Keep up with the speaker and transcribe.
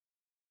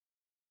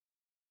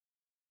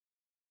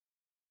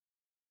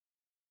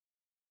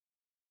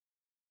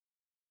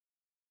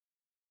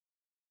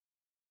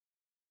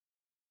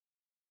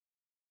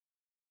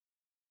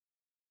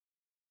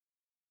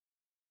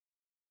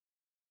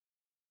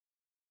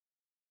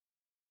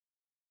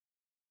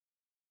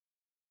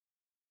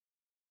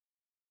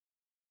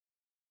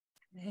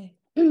Okay.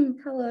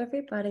 Hello,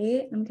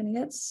 everybody. I'm going to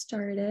get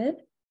started.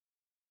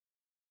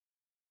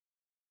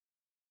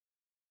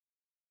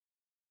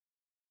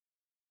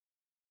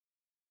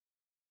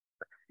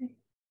 Okay.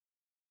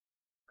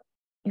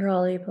 You're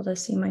all able to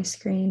see my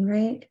screen,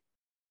 right?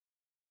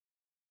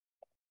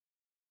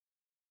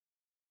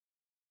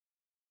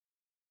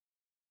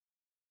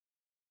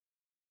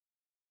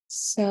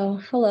 So,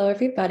 hello,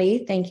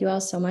 everybody. Thank you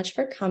all so much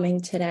for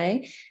coming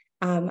today.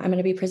 I'm going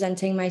to be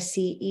presenting my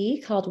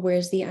CE called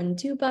Where's the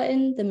Undo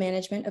Button? The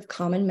Management of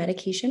Common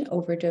Medication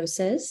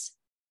Overdoses.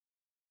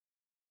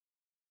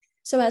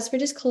 So as for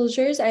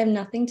disclosures, I have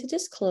nothing to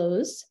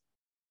disclose.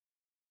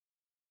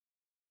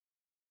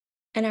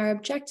 And our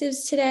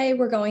objectives today,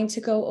 we're going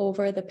to go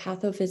over the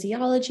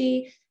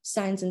pathophysiology,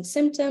 signs and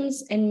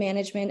symptoms, and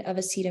management of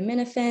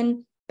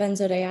acetaminophen,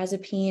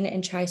 benzodiazepine,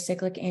 and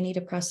tricyclic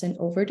antidepressant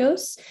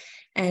overdose.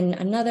 And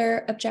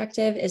another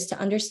objective is to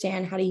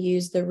understand how to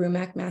use the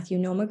Rumack-Matthew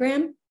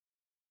nomogram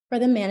for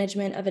the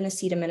management of an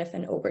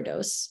acetaminophen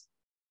overdose.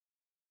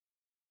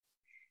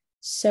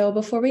 So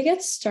before we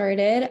get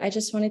started, I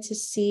just wanted to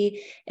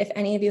see if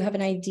any of you have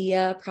an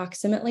idea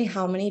approximately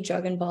how many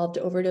drug-involved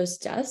overdose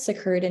deaths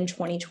occurred in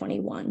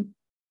 2021.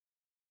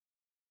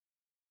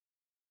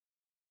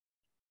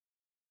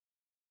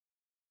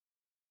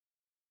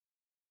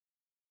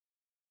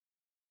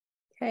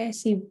 Okay, I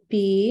see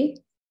B.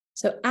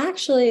 So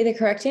actually, the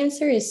correct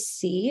answer is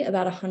C,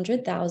 about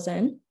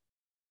 100,000.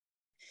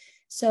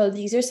 So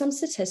these are some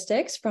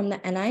statistics from the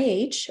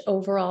NIH.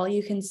 Overall,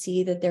 you can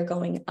see that they're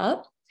going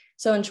up.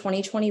 So in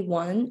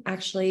 2021,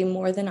 actually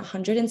more than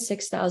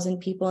 106,000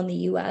 people in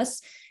the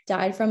US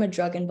died from a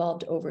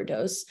drug-involved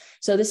overdose.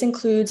 So this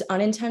includes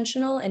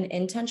unintentional and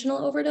intentional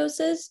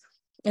overdoses,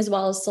 as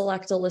well as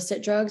select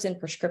illicit drugs and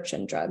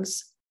prescription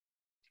drugs.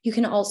 You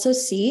can also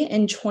see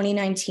in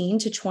 2019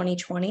 to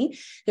 2020,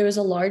 there was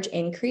a large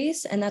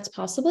increase, and that's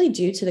possibly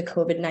due to the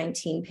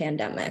COVID-19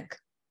 pandemic.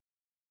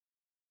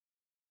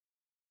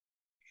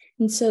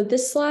 And so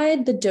this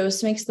slide, the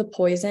dose makes the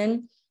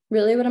poison.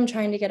 Really what I'm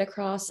trying to get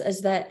across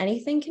is that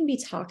anything can be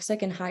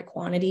toxic in high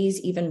quantities,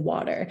 even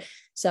water.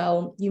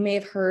 So you may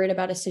have heard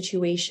about a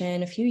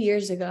situation a few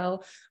years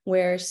ago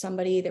where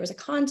there was a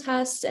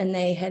contest and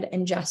they had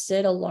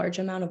ingested a large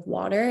amount of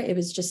water. It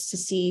was just to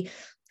see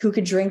who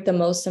could drink the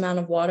most amount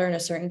of water in a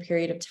certain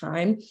period of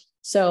time.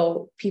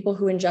 So people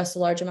who ingest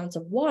large amounts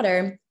of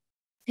water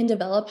can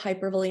develop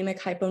hypervolemic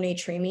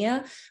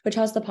hyponatremia, which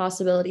has the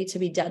possibility to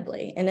be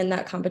deadly. And in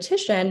that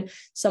competition,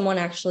 someone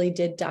actually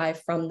did die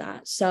from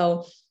that.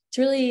 So it's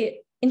really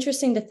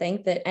interesting to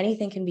think that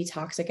anything can be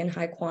toxic in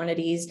high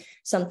quantities,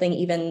 something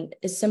even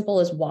as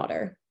simple as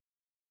water.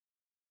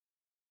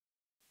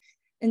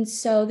 And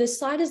so this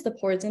slide is the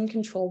poison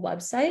control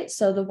website.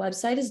 So the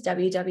website is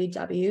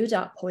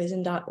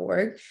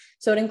www.poison.org.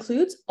 So it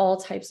includes all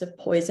types of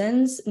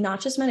poisons,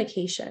 not just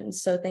medications.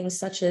 So things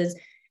such as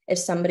if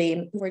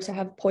somebody were to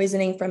have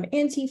poisoning from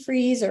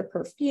antifreeze or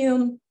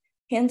perfume,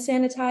 hand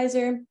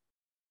sanitizer,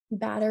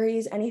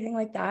 batteries, anything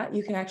like that,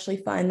 you can actually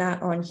find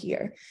that on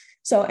here.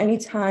 So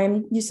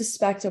anytime you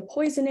suspect a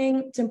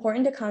poisoning, it's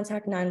important to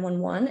contact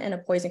 911 and a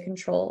poison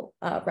control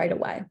right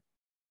away.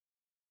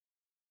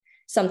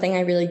 Something I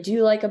really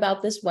do like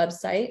about this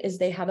website is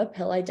they have a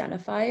pill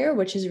identifier,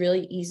 which is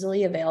really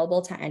easily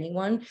available to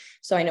anyone.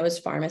 So I know as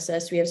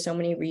pharmacists, we have so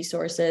many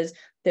resources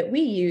that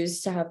we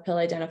use to have pill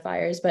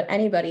identifiers, but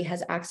anybody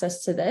has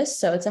access to this.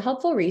 So it's a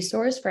helpful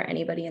resource for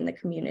anybody in the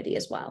community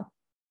as well.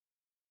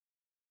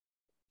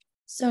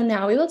 So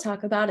now we will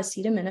talk about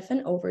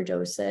acetaminophen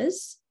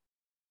overdoses.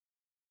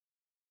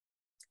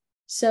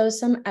 So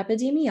some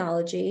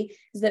epidemiology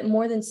is that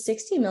more than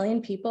 60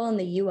 million people in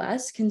the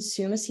US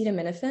consume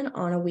acetaminophen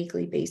on a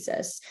weekly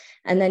basis.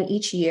 And then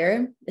each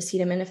year,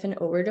 acetaminophen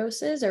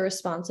overdoses are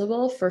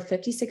responsible for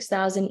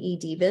 56,000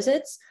 ED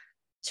visits,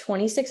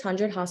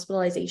 2,600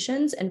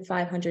 hospitalizations, and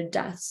 500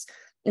 deaths.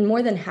 And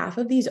more than half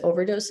of these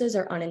overdoses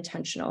are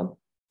unintentional.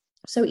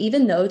 So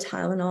even though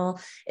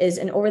Tylenol is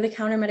an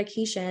over-the-counter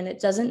medication,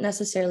 it doesn't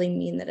necessarily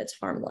mean that it's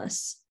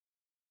harmless.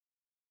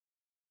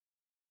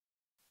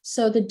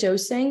 So the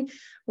dosing,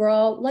 we're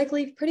all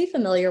likely pretty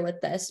familiar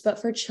with this, but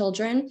for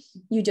children,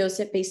 you dose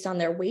it based on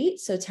their weight,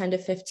 so 10 to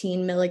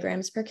 15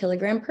 milligrams per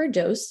kilogram per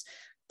dose.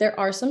 There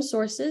are some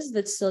sources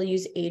that still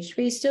use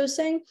age-based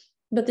dosing,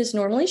 but this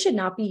normally should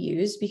not be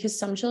used because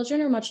some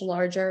children are much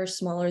larger or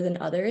smaller than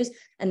others,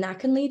 and that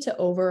can lead to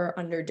over or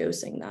under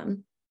dosing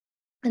them.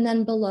 And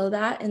then below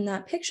that, in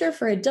that picture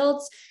for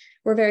adults,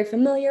 we're very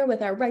familiar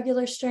with our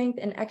regular strength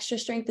and extra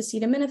strength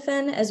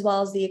acetaminophen, as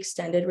well as the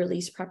extended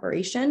release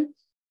preparation.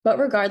 But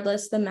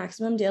regardless, the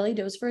maximum daily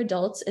dose for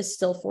adults is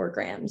still 4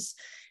 grams.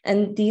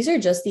 And these are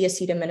just the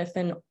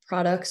acetaminophen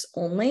products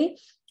only,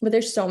 but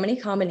there's so many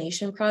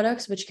combination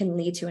products which can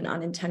lead to an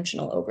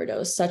unintentional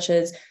overdose, such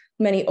as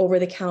many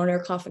over-the-counter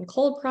cough and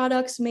cold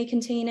products may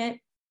contain it,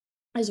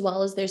 as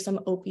well as there's some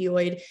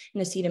opioid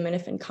and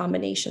acetaminophen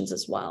combinations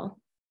as well.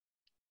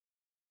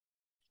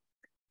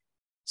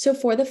 So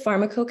for the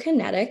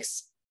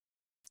pharmacokinetics,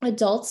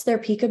 adults, their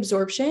peak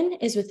absorption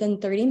is within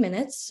 30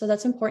 minutes. So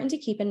that's important to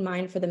keep in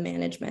mind for the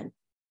management.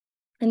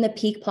 And the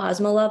peak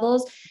plasma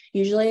levels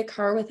usually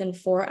occur within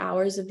 4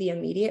 hours of the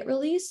immediate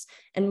release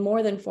and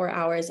more than 4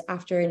 hours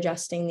after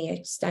ingesting the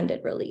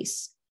extended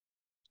release.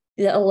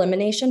 The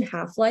elimination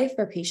half-life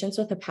for patients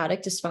with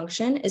hepatic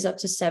dysfunction is up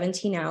to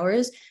 17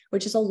 hours,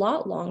 which is a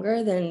lot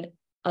longer than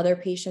other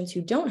patients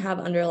who don't have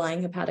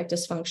underlying hepatic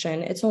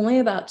dysfunction. It's only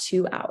about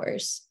 2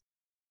 hours.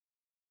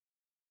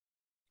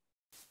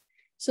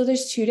 So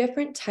there's two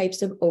different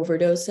types of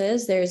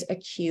overdoses. There's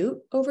acute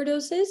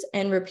overdoses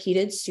and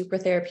repeated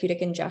supratherapeutic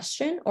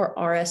ingestion, or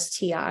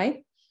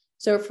RSTI.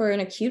 So for an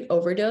acute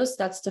overdose,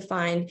 that's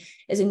defined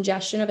as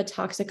ingestion of a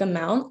toxic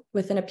amount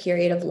within a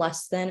period of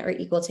less than or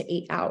equal to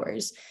 8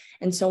 hours.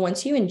 And so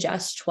once you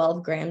ingest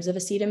 12 grams of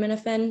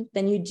acetaminophen,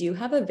 then you do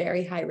have a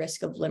very high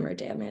risk of liver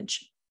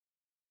damage.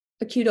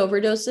 Acute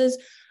overdoses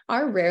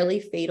are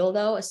rarely fatal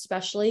though,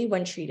 especially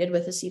when treated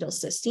with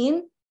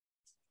acetylcysteine.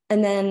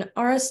 And then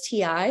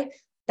RSTI,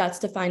 that's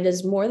defined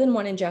as more than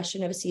one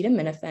ingestion of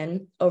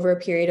acetaminophen over a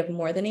period of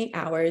more than 8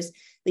 hours,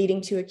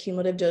 leading to a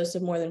cumulative dose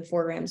of more than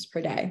 4 grams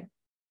per day.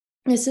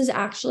 This is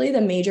actually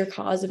the major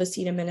cause of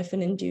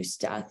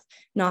acetaminophen-induced death,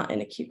 not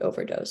an acute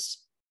overdose.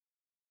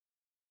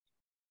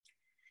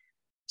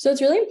 So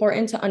it's really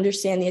important to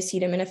understand the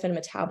acetaminophen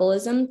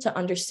metabolism to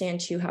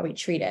understand too how we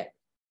treat it.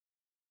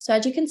 So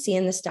as you can see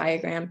in this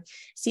diagram,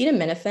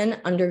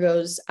 acetaminophen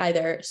undergoes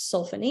either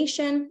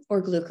sulfonation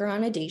or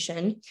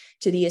glucuronidation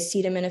to the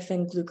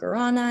acetaminophen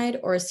glucuronide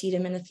or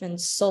acetaminophen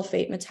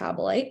sulfate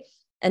metabolite,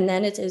 and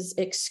then it is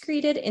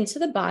excreted into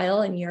the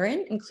bile and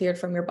urine and cleared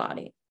from your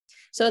body.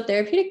 So at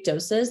therapeutic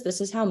doses,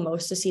 this is how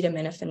most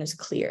acetaminophen is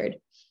cleared.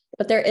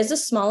 But there is a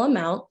small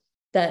amount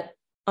that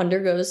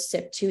undergoes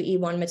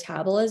CYP2E1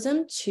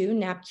 metabolism to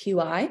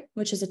NAPQI,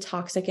 which is a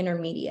toxic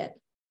intermediate.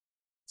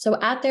 So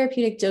at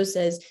therapeutic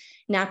doses,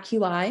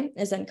 NAPQI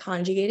is then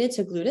conjugated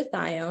to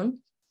glutathione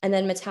and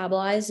then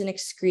metabolized and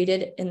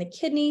excreted in the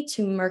kidney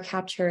to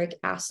mercapturic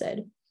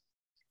acid.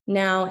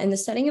 Now, in the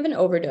setting of an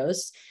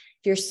overdose,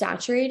 if you're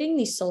saturating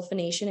the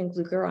sulfonation and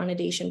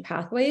glucuronidation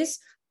pathways,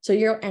 so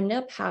you'll end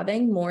up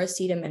having more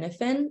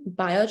acetaminophen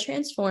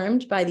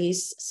biotransformed by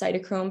these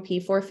cytochrome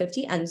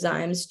P450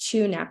 enzymes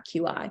to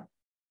NAPQI.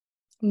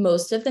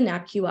 Most of the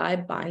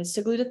NAPQI binds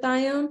to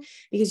glutathione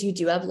because you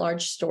do have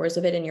large stores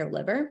of it in your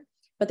liver,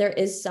 but there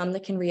is some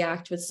that can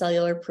react with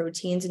cellular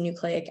proteins and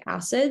nucleic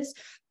acids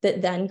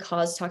that then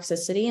cause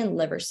toxicity and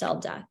liver cell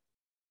death.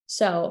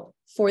 So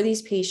for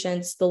these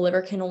patients, the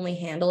liver can only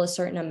handle a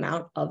certain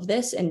amount of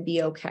this and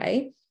be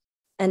okay.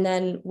 And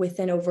then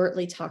within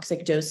overtly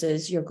toxic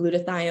doses, your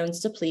glutathione's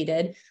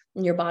depleted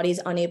and your body's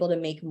unable to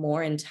make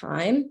more in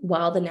time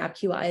while the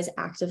NAPQI is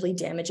actively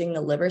damaging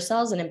the liver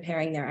cells and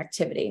impairing their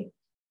activity.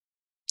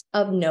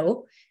 Of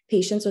note,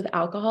 patients with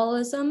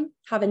alcoholism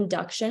have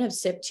induction of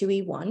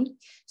CYP2E1,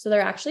 so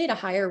they're actually at a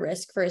higher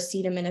risk for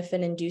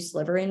acetaminophen-induced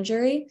liver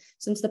injury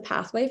since the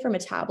pathway for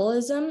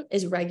metabolism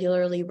is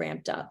regularly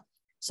ramped up.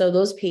 So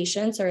those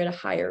patients are at a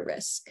higher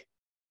risk.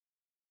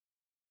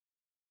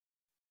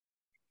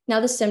 Now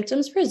the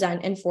symptoms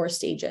present in 4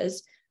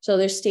 stages. So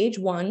there's stage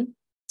 1,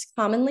 it's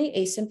commonly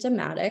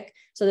asymptomatic.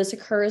 So this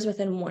occurs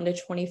within 1 to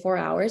 24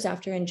 hours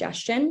after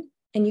ingestion.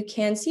 And you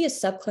can see a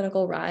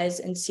subclinical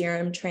rise in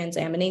serum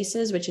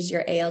transaminases, which is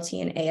your ALT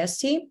and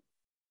AST.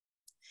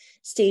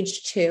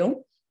 Stage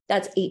 2,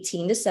 that's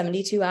 18 to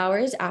 72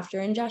 hours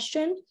after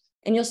ingestion.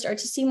 And you'll start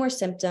to see more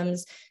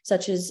symptoms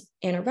such as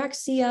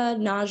anorexia,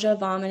 nausea,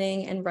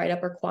 vomiting, and right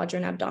upper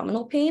quadrant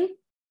abdominal pain,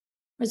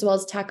 as well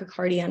as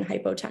tachycardia and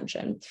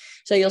hypotension.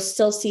 So you'll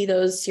still see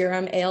those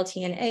serum ALT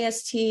and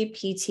AST,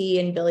 PT,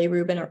 and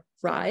bilirubin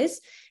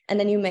rise. And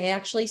then you may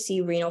actually see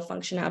renal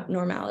function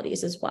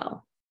abnormalities as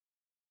well.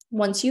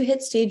 Once you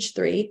hit stage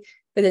 3,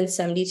 within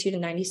 72 to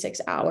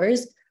 96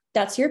 hours,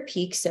 that's your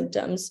peak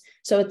symptoms.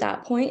 So at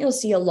that point, you'll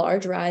see a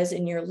large rise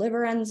in your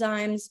liver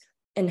enzymes,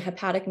 and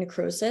hepatic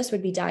necrosis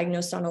would be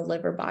diagnosed on a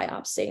liver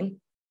biopsy.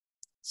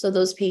 So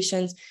those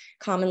patients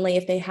commonly,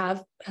 if they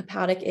have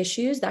hepatic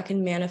issues, that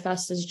can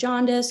manifest as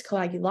jaundice,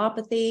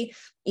 coagulopathy,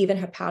 even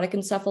hepatic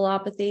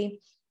encephalopathy.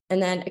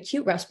 And then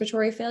acute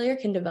respiratory failure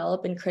can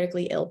develop in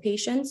critically ill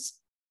patients.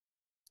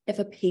 If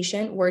a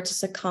patient were to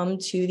succumb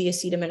to the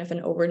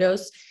acetaminophen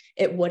overdose,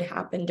 it would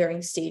happen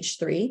during stage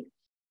 3,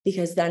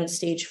 because then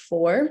stage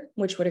 4,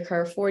 which would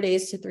occur 4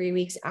 days to 3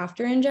 weeks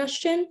after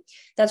ingestion,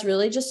 that's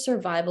really just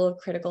survival of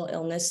critical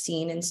illness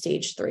seen in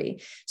stage 3.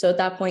 So at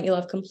that point, you'll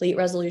have complete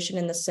resolution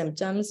in the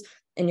symptoms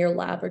and your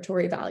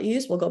laboratory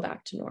values will go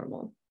back to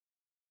normal.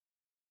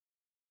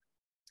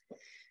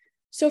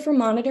 So for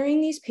monitoring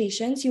these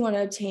patients, you want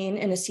to obtain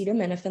an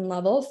acetaminophen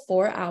level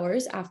 4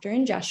 hours after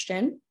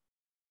ingestion.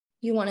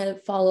 You want to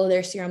follow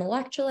their serum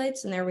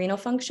electrolytes and their renal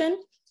function,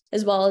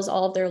 as well as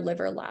all of their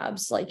liver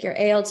labs, like your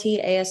ALT,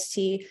 AST,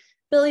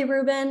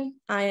 bilirubin,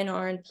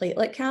 INR, and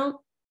platelet count.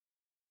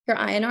 Your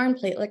INR and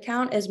platelet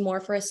count is more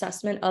for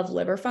assessment of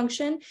liver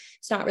function.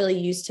 It's not really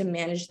used to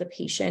manage the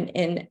patient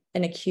in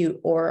an acute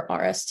or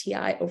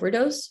RSTI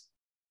overdose.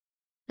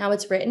 Now,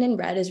 what's written in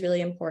red is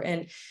really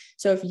important.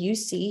 So if you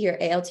see your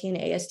ALT and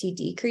AST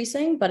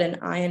decreasing, but an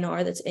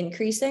INR that's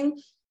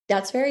increasing,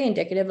 that's very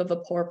indicative of a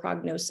poor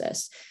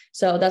prognosis.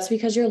 So that's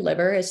because your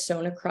liver is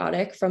so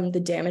necrotic from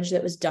the damage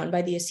that was done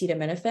by the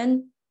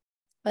acetaminophen.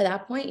 By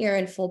that point, you're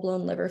in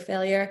full-blown liver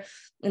failure,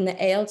 and the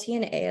ALT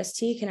and AST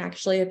can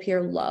actually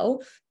appear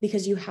low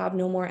because you have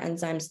no more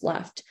enzymes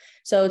left.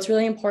 So it's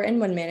really important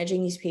when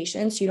managing these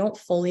patients, you don't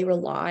fully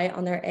rely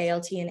on their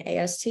ALT and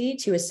AST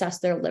to assess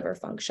their liver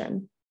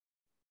function.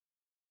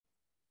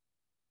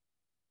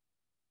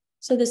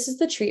 So this is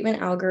the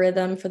treatment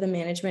algorithm for the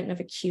management of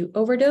acute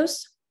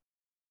overdose.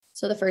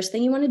 So the first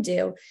thing you want to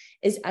do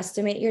is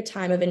estimate your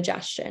time of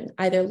ingestion,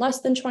 either less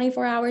than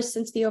 24 hours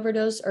since the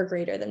overdose or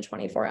greater than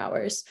 24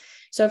 hours.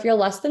 So if you're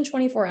less than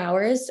 24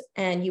 hours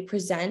and you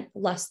present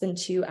less than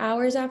 2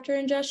 hours after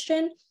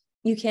ingestion,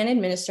 you can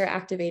administer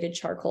activated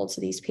charcoal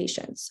to these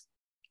patients.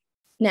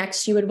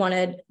 Next, you would want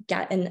to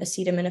get an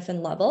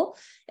acetaminophen level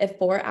at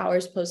 4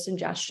 hours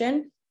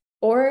post-ingestion,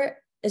 or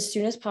as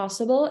soon as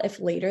possible, if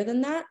later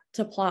than that,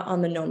 to plot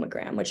on the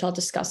nomogram, which I'll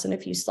discuss in a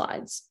few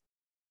slides.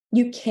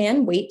 You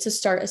can wait to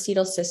start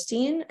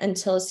acetylcysteine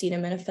until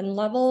acetaminophen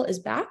level is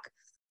back,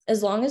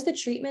 as long as the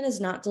treatment is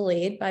not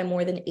delayed by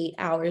more than 8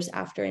 hours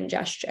after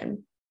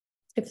ingestion.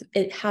 If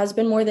it has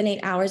been more than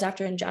 8 hours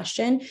after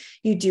ingestion,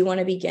 you do want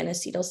to begin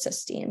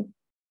acetylcysteine.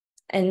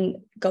 And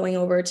going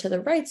over to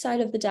the right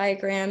side of the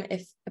diagram,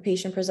 if a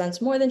patient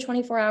presents more than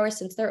 24 hours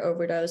since their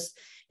overdose,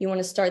 you want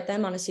to start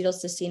them on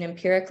acetylcysteine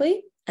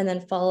empirically, and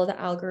then follow the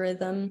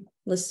algorithm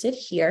listed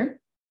here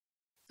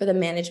for the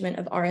management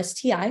of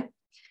RSTI.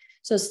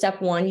 So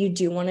step 1, you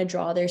do want to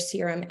draw their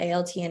serum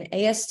ALT and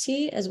AST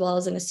as well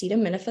as an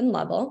acetaminophen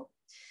level.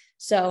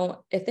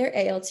 So if their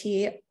ALT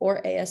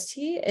or AST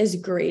is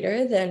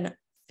greater than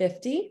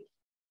 50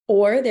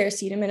 or their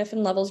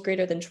acetaminophen level is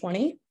greater than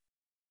 20,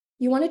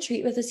 you want to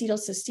treat with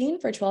acetylcysteine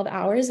for 12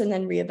 hours and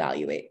then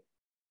reevaluate.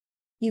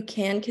 You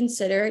can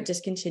consider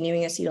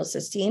discontinuing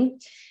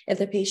acetylcysteine if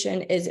the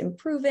patient is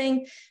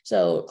improving,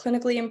 so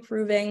clinically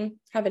improving,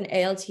 have an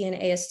ALT and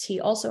AST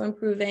also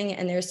improving,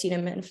 and their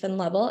acetaminophen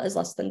level is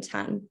less than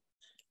 10.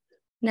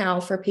 Now,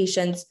 for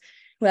patients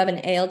who have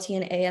an ALT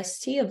and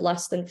AST of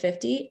less than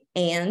 50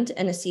 and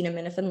an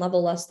acetaminophen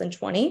level less than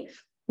 20,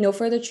 no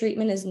further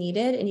treatment is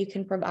needed, and you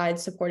can provide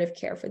supportive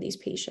care for these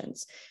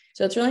patients.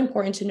 So it's really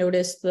important to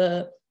notice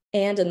the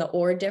and the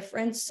or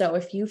difference. So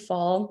if you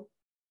fall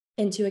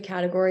into a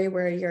category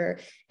where your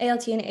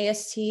ALT and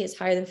AST is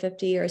higher than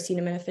 50 or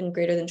acetaminophen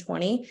greater than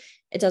 20,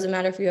 it doesn't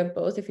matter if you have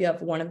both. If you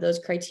have one of those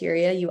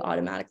criteria, you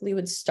automatically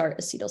would start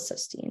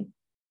acetylcysteine.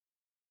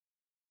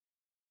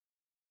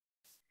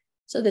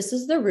 So this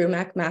is the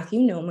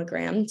Rumack-Matthew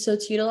nomogram. So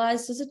it's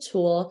utilized as a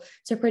tool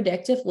to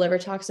predict if liver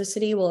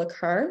toxicity will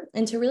occur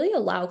and to really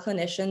allow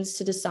clinicians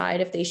to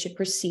decide if they should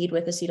proceed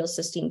with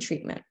acetylcysteine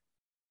treatment.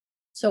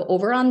 So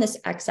over on this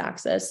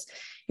x-axis,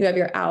 you have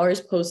your hours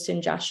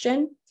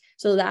post-ingestion.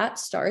 So that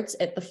starts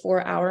at the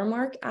 4-hour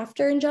mark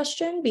after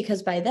ingestion,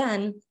 because by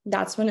then,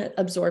 that's when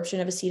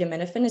absorption of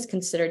acetaminophen is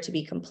considered to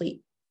be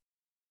complete.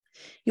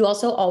 You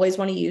also always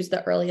want to use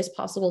the earliest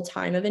possible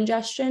time of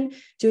ingestion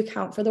to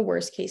account for the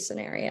worst case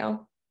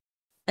scenario.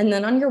 And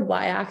then on your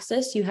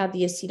y-axis, you have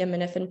the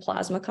acetaminophen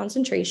plasma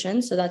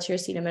concentration. So that's your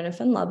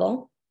acetaminophen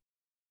level.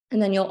 And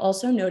then you'll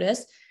also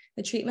notice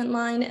the treatment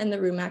line and the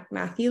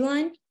Rumack-Matthew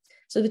line.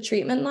 So the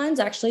treatment line is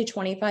actually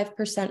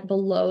 25%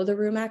 below the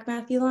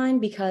Rumack-Matthew line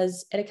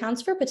because it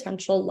accounts for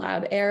potential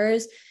lab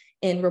errors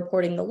in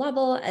reporting the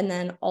level and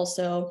then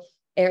also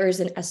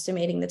errors in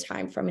estimating the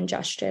time from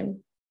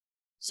ingestion.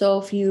 So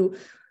if you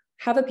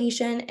have a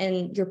patient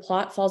and your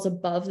plot falls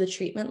above the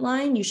treatment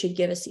line, you should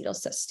give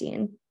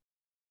acetylcysteine.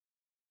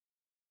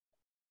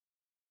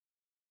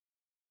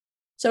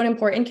 So an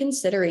important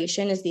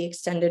consideration is the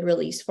extended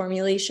release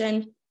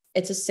formulation.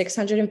 It's a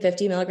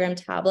 650 milligram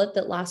tablet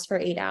that lasts for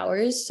 8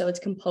 hours. So it's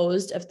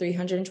composed of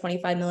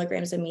 325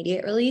 milligrams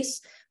immediate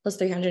release plus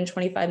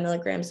 325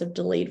 milligrams of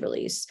delayed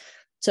release.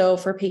 So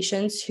for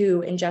patients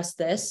who ingest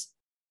this,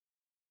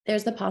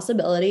 there's the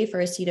possibility for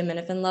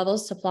acetaminophen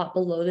levels to plot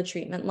below the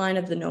treatment line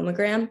of the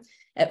nomogram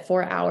at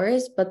 4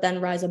 hours, but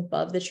then rise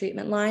above the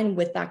treatment line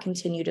with that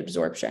continued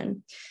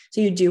absorption. So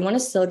you do want to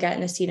still get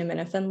an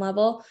acetaminophen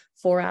level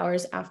 4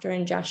 hours after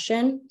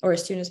ingestion or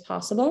as soon as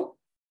possible.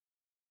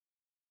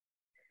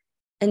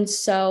 And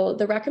so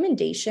the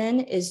recommendation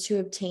is to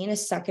obtain a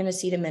second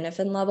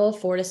acetaminophen level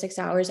 4 to 6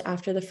 hours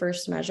after the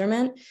first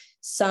measurement.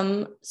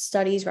 Some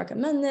studies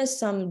recommend this,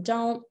 some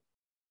don't,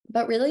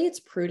 but really it's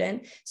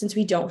prudent since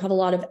we don't have a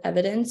lot of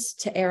evidence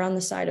to err on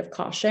the side of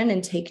caution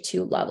and take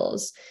 2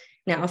 levels.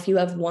 Now, if you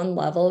have one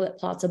level that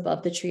plots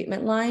above the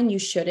treatment line, you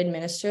should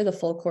administer the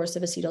full course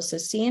of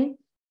acetylcysteine.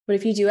 But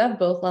if you do have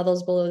both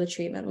levels below the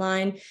treatment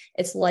line,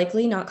 it's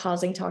likely not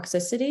causing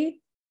toxicity,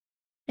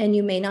 and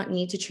you may not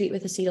need to treat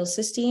with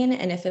acetylcysteine.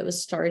 And if it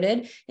was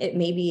started, it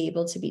may be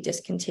able to be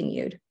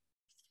discontinued.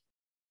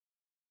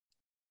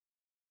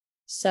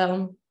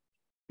 So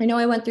I know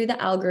I went through the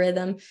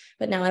algorithm,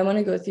 but now I want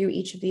to go through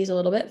each of these a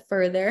little bit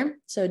further.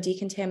 So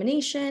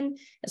decontamination,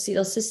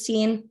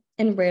 acetylcysteine,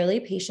 and rarely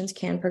patients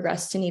can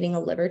progress to needing a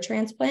liver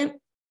transplant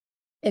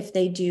if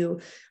they do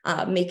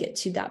make it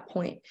to that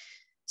point.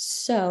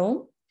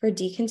 So For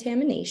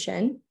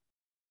decontamination,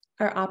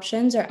 our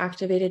options are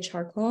activated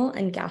charcoal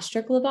and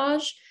gastric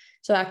lavage.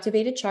 So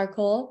activated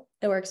charcoal,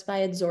 it works by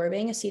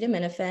absorbing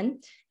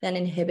acetaminophen, then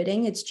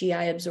inhibiting its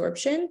GI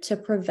absorption to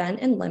prevent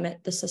and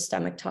limit the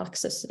systemic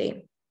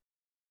toxicity.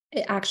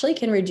 It actually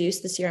can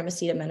reduce the serum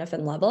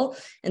acetaminophen level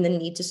and the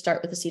need to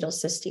start with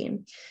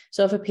acetylcysteine.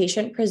 So if a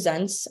patient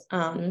presents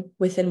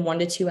within 1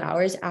 to 2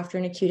 hours after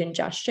an acute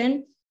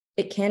ingestion,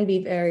 it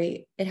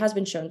has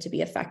been shown to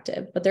be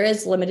effective, but there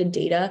is limited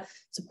data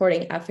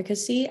supporting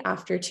efficacy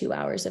after 2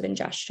 hours of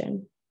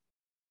ingestion.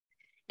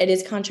 It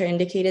is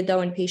contraindicated,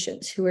 though, in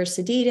patients who are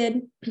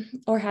sedated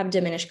or have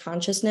diminished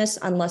consciousness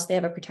unless they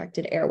have a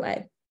protected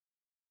airway.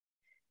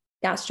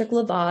 Gastric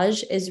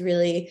lavage is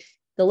really,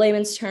 the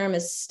layman's term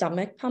is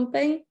stomach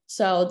pumping.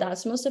 So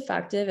that's most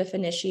effective if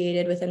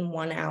initiated within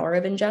 1 hour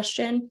of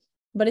ingestion,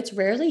 but it's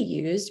rarely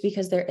used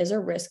because there is a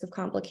risk of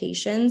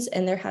complications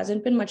and there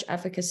hasn't been much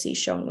efficacy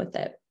shown with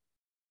it.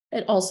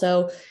 It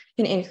also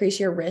can increase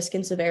your risk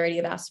and severity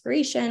of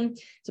aspiration,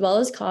 as well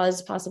as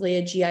cause possibly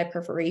a GI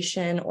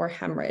perforation or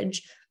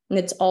hemorrhage. And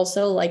it's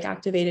also, like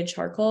activated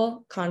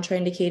charcoal,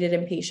 contraindicated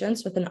in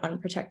patients with an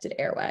unprotected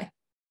airway.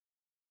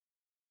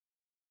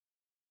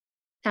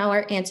 Now,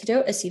 our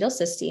antidote,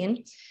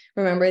 acetylcysteine.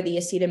 Remember the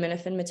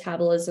acetaminophen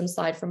metabolism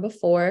slide from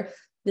before.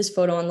 This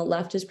photo on the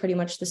left is pretty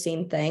much the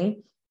same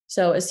thing.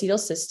 So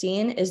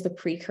acetylcysteine is the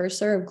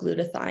precursor of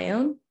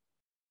glutathione.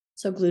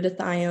 So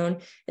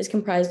glutathione is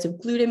comprised of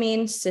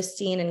glutamine,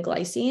 cysteine, and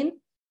glycine.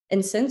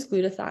 And since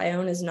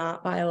glutathione is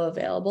not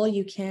bioavailable,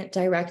 you can't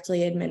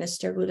directly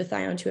administer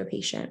glutathione to a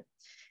patient.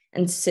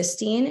 And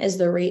cysteine is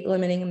the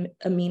rate-limiting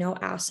amino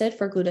acid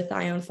for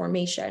glutathione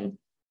formation.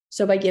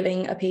 So by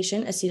giving a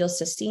patient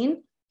acetylcysteine,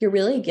 you're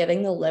really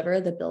giving the liver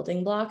the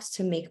building blocks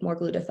to make more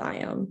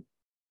glutathione.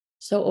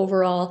 So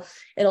overall,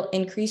 it'll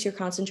increase your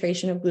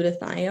concentration of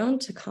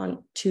glutathione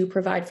to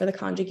provide for the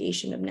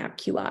conjugation of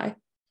NAPQI.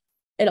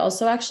 It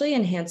also actually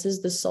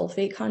enhances the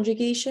sulfate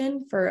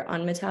conjugation for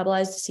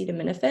unmetabolized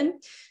acetaminophen.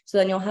 So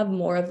then you'll have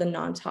more of the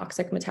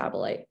non-toxic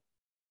metabolite.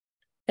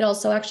 It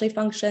also actually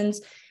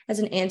functions as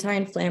an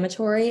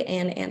anti-inflammatory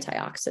and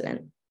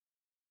antioxidant.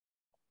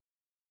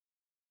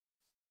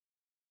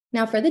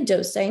 Now for the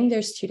dosing,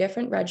 there's 2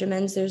 different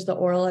regimens. There's the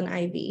oral and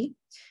IV.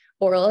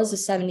 Oral is a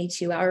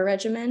 72-hour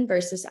regimen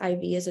versus IV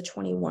is a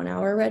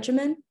 21-hour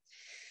regimen.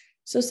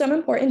 So some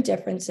important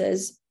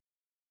differences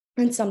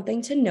and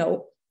something to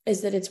note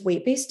is that it's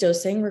weight-based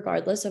dosing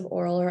regardless of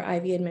oral or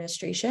IV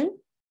administration.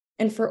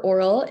 And for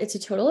oral, it's a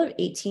total of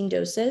 18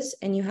 doses,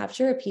 and you have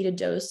to repeat a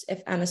dose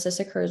if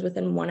emesis occurs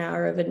within 1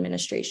 hour of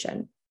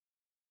administration.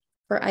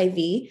 For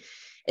IV,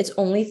 it's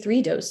only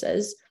 3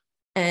 doses,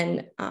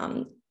 and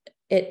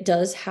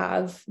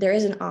there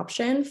is an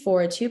option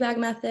for a 2-bag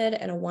method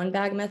and a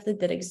 1-bag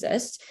method that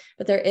exists,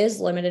 but there is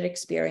limited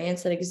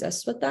experience that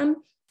exists with them.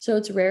 So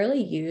it's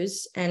rarely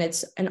used, and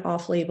it's an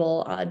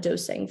off-label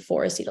dosing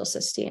for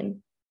acetylcysteine.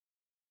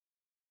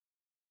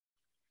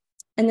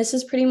 And this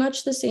is pretty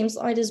much the same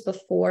slide as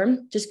before,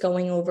 just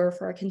going over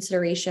for our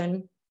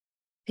consideration.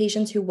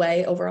 Patients who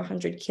weigh over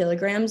 100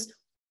 kilograms,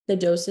 the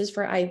doses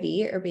for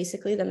IV are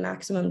basically the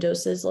maximum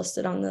doses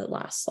listed on the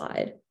last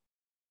slide.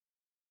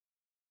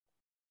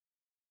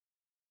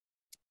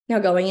 Now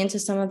going into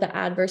some of the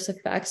adverse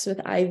effects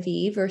with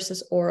IV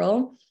versus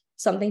oral,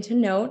 something to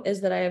note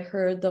is that I have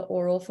heard the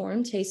oral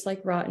form tastes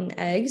like rotten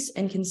eggs,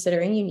 and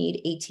considering you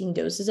need 18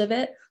 doses of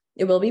it,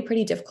 it will be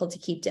pretty difficult to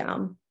keep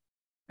down.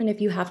 And if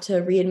you have to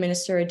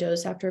re-administer a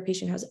dose after a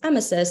patient has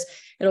emesis,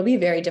 it'll be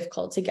very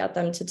difficult to get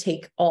them to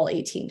take all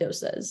 18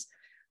 doses.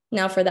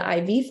 Now for the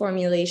IV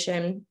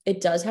formulation,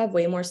 it does have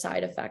way more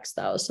side effects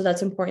though. So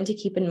that's important to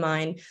keep in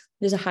mind.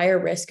 There's a higher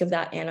risk of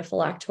that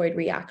anaphylactoid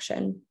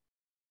reaction.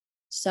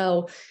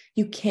 So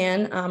you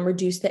can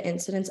reduce the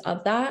incidence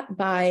of that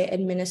by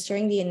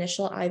administering the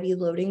initial IV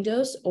loading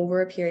dose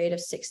over a period of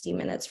 60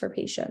 minutes for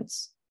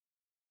patients.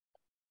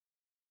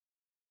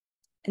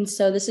 And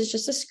so this is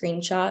just a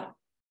screenshot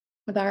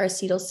of our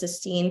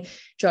acetylcysteine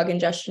drug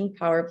ingestion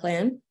power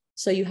plan.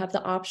 So you have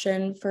the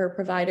option for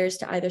providers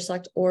to either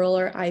select oral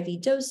or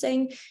IV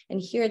dosing.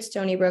 And here at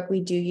Stony Brook,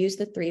 we do use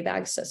the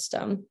 3-bag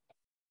system.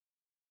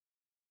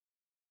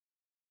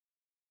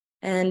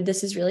 And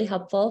this is really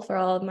helpful for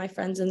all of my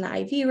friends in the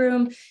IV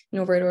room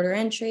and over at order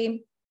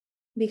entry,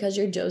 because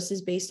your dose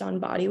is based on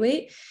body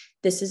weight.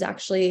 This is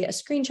actually a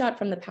screenshot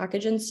from the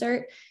package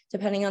insert.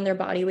 Depending on their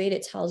body weight,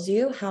 it tells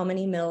you how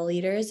many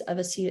milliliters of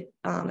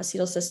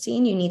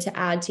acetylcysteine you need to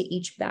add to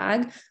each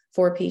bag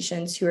for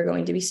patients who are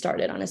going to be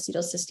started on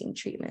acetylcysteine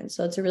treatment.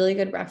 So it's a really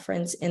good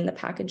reference in the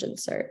package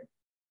insert.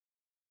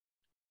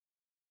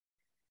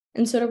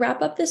 And so to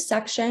wrap up this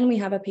section, we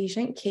have a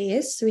patient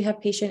case. So we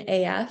have patient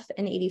AF,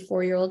 an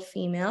 84-year-old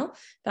female,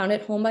 found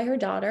at home by her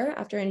daughter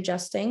after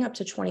ingesting up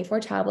to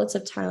 24 tablets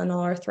of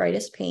Tylenol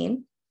arthritis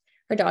pain.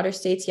 Her daughter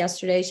states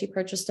yesterday she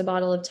purchased a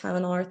bottle of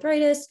Tylenol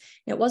arthritis,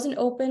 and it wasn't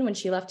open when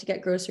she left to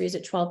get groceries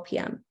at 12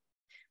 p.m.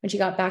 When she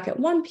got back at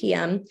 1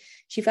 p.m.,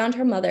 she found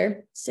her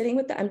mother sitting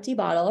with the empty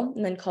bottle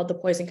and then called the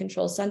Poison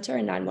Control Center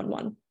and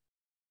 911.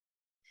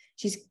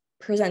 She's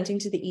presenting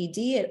to the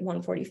ED at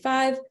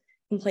 1:45.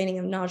 complaining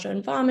of nausea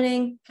and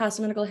vomiting.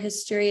 Past medical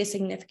history is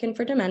significant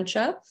for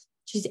dementia.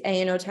 She's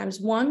ANO times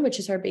 1, which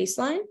is her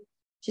baseline.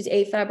 She's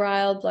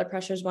afebrile, blood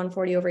pressure is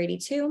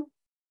 140/82.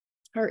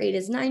 Heart rate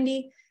is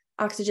 90.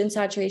 Oxygen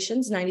saturation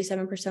is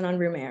 97% on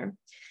room air.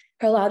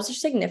 Her labs are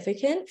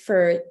significant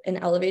for an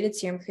elevated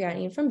serum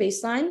creatinine from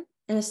baseline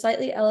and a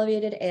slightly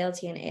elevated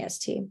ALT and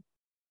AST.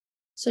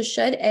 So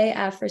should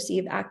AF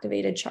receive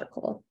activated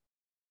charcoal?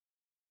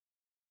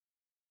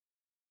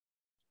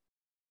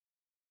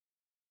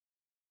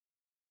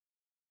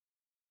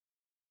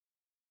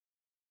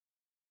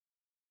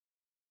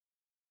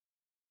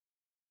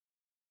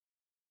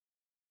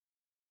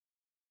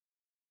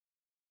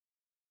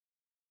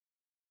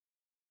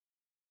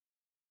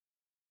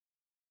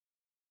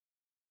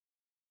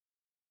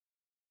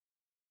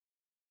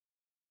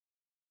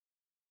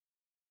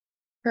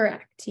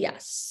 Correct.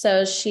 Yes.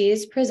 So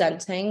she's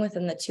presenting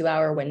within the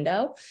 2-hour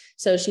window.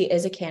 So she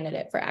is a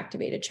candidate for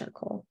activated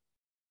charcoal.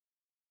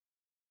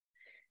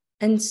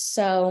 And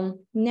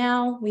so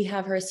now we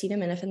have her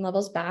acetaminophen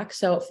levels back.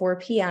 So at 4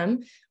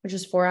 p.m., which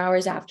is 4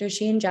 hours after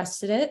she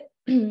ingested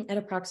it at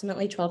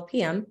approximately 12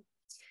 p.m.,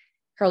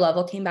 her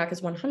level came back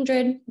as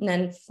 100. And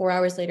then 4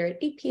 hours later at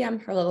 8 p.m.,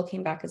 her level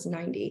came back as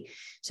 90.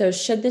 So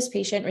should this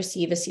patient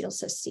receive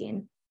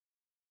acetylcysteine?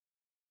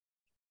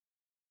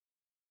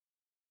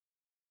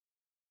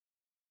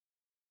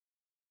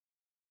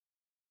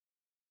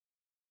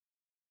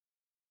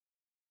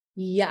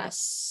 Yes.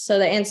 So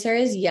the answer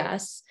is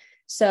yes.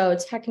 So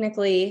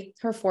technically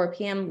her 4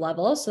 p.m.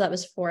 level, so that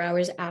was 4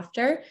 hours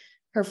after,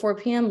 her 4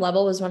 p.m.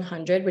 level was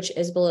 100, which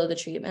is below the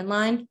treatment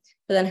line.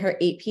 But then her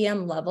 8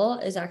 p.m. level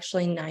is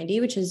actually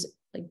 90, which is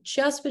like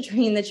just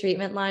between the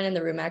treatment line and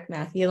the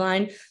Rumack-Matthew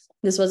line.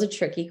 This was a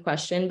tricky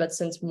question, but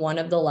since one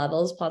of the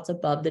levels plots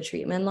above the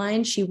treatment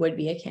line, she would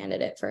be a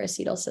candidate for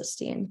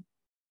acetylcysteine.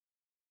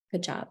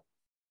 Good job.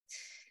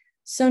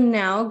 So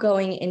now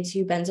going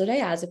into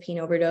benzodiazepine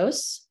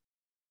overdose.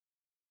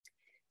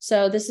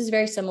 So this is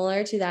very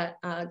similar to that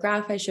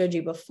graph I showed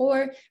you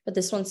before, but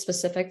this one's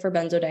specific for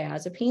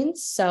benzodiazepines.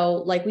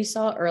 So like we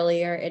saw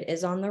earlier, it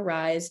is on the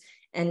rise,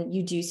 and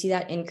you do see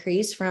that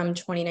increase from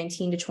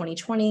 2019 to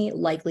 2020,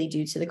 likely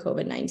due to the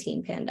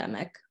COVID-19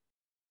 pandemic.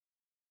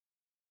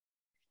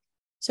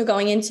 So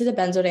going into the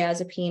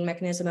benzodiazepine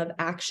mechanism of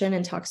action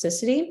and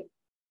toxicity,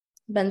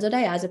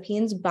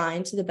 benzodiazepines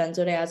bind to the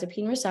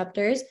benzodiazepine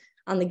receptors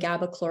on the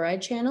GABA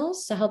chloride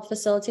channels to help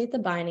facilitate the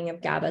binding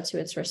of GABA to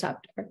its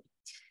receptor.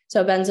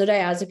 So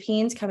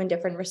benzodiazepines come in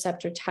different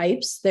receptor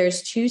types.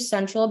 There's 2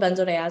 central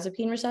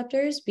benzodiazepine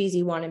receptors,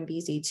 BZ1 and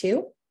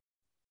BZ2.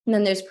 And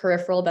then there's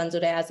peripheral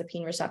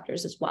benzodiazepine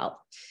receptors as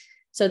well.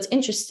 So it's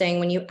interesting,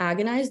 when you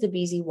agonize the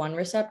BZ1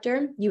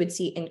 receptor, you would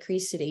see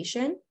increased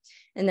sedation.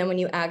 And then when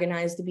you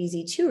agonize the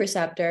BZ2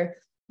 receptor,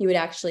 you would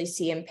actually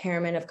see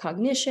impairment of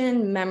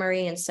cognition,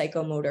 memory, and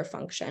psychomotor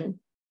function.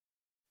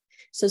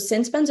 So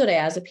since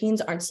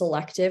benzodiazepines aren't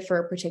selective for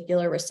a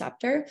particular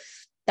receptor,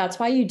 that's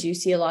why you do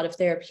see a lot of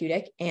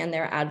therapeutic and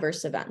their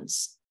adverse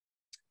events.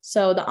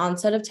 So the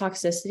onset of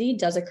toxicity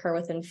does occur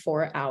within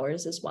 4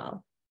 hours as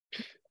well.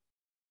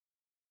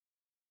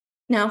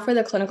 Now for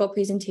the clinical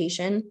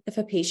presentation, if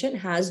a patient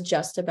has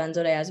just a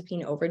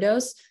benzodiazepine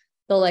overdose,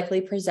 they'll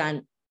likely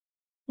present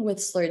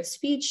with slurred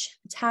speech,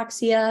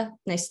 ataxia,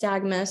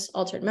 nystagmus,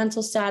 altered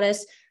mental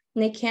status,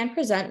 and they can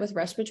present with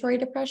respiratory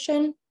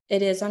depression.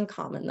 It is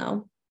uncommon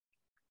though.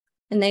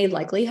 And they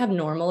likely have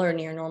normal or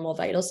near normal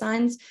vital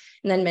signs.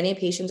 And then many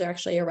patients are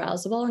actually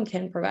arousable and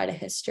can provide a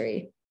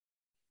history.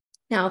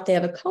 Now, if they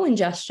have a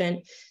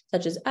co-ingestion,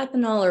 such as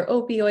ethanol or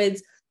opioids,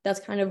 that's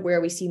kind of where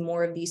we see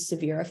more of these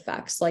severe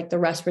effects, like the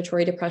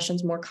respiratory depression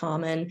is more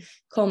common,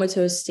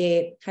 comatose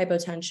state,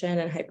 hypotension,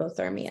 and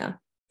hypothermia.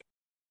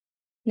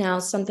 Now,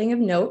 something of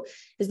note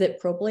is that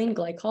propylene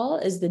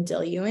glycol is the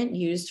diluent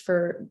used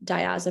for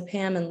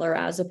diazepam and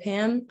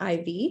lorazepam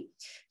IV.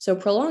 So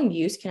prolonged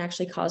use can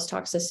actually cause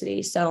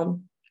toxicity.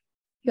 So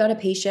you got a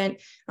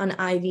patient on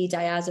IV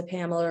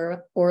diazepam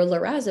or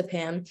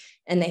lorazepam,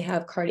 and they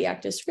have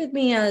cardiac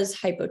dysrhythmias,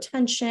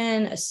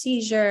 hypotension, a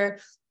seizure,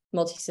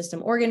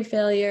 multisystem organ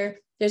failure.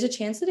 There's a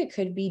chance that it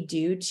could be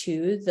due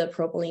to the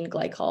propylene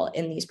glycol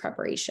in these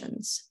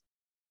preparations.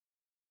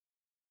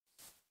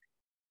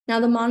 Now,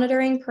 the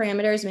monitoring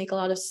parameters make a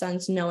lot of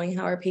sense knowing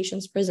how our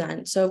patients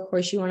present. So, of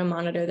course, you want to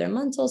monitor their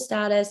mental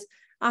status,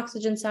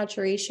 oxygen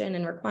saturation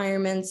and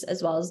requirements,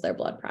 as well as their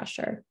blood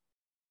pressure.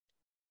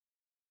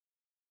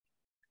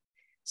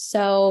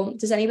 So,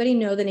 does anybody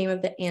know the name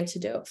of the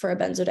antidote for a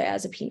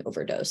benzodiazepine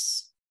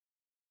overdose?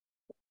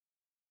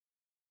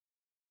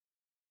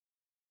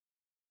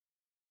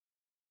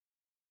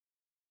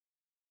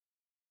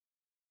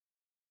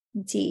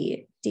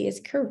 D is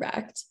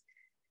correct.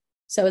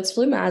 So it's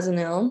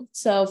flumazenil.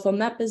 So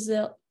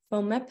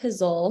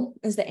fomepizole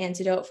is the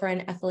antidote for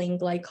an ethylene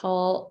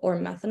glycol or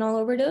methanol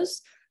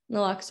overdose.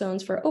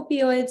 Naloxone's for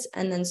opioids,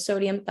 and then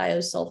sodium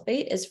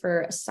thiosulfate is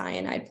for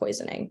cyanide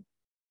poisoning.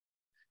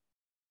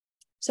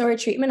 So our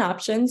treatment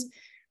options,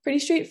 pretty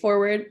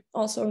straightforward,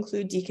 also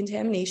include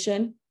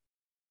decontamination,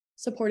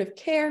 supportive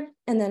care,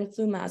 and then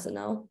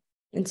flumazenil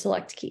in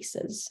select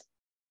cases.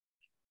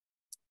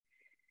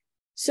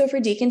 So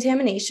for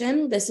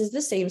decontamination, this is the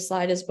same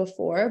slide as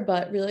before,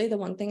 but really the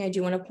one thing I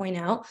do want to point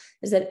out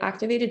is that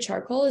activated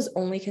charcoal is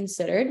only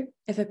considered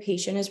if a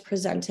patient is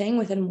presenting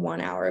within 1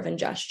 hour of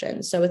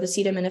ingestion. So with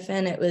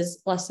acetaminophen, it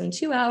was less than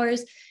 2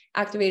 hours.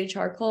 Activated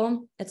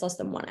charcoal, it's less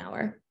than 1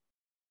 hour.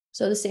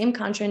 So the same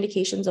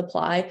contraindications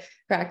apply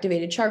for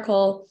activated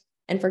charcoal,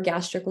 and for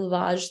gastric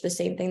lavage, the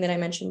same thing that I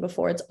mentioned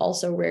before, it's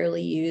also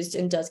rarely used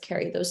and does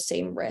carry those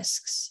same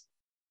risks.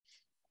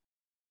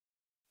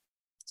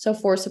 So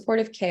for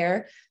supportive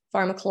care,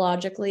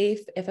 pharmacologically,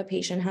 if a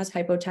patient has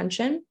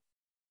hypotension,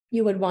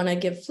 you would want to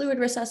give fluid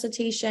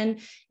resuscitation. And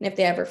if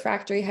they have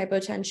refractory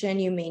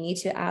hypotension, you may need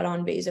to add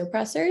on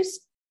vasopressors.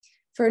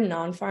 For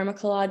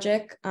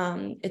non-pharmacologic,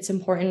 it's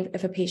important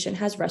if a patient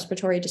has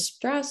respiratory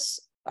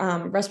distress,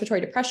 respiratory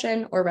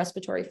depression, or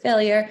respiratory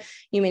failure,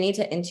 you may need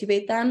to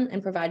intubate them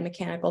and provide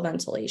mechanical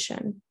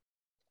ventilation.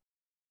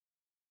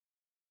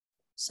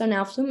 So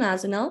now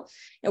flumazenil,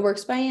 it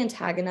works by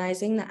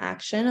antagonizing the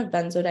action of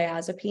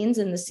benzodiazepines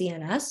in the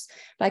CNS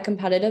by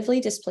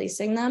competitively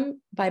displacing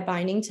them by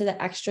binding to the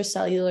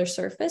extracellular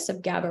surface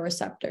of GABA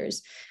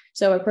receptors.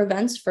 So it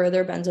prevents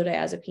further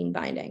benzodiazepine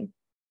binding.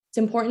 It's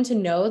important to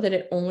know that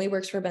it only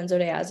works for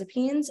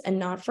benzodiazepines and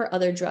not for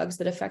other drugs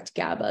that affect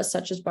GABA,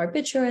 such as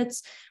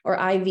barbiturates or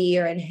IV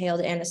or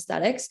inhaled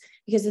anesthetics,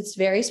 because it's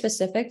very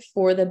specific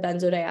for the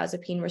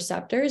benzodiazepine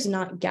receptors,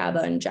 not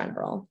GABA in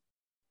general.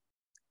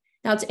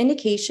 Now, its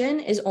indication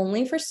is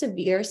only for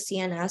severe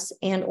CNS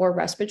and or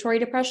respiratory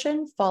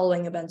depression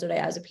following a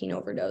benzodiazepine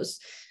overdose.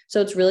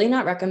 So it's really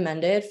not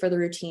recommended for the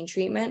routine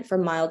treatment for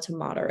mild to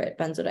moderate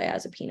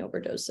benzodiazepine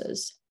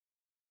overdoses.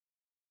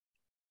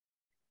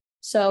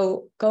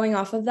 So going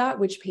off of that,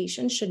 which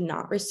patients should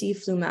not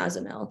receive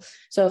flumazenil?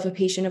 So if a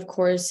patient, of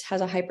course,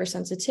 has a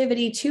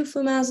hypersensitivity to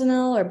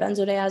flumazenil or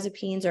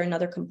benzodiazepines or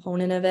another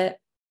component of it,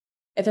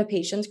 if a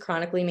patient's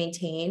chronically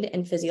maintained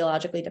and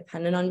physiologically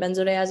dependent on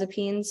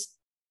benzodiazepines,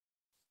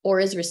 or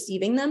is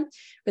receiving them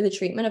for the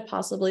treatment of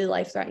possibly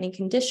life-threatening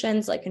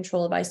conditions like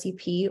control of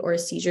ICP or a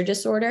seizure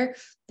disorder,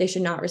 they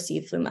should not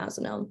receive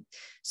flumazenil.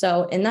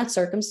 So in that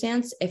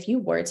circumstance, if you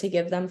were to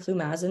give them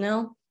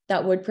flumazenil,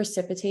 that would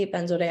precipitate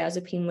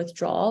benzodiazepine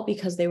withdrawal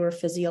because they were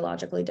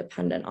physiologically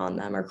dependent on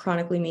them or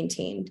chronically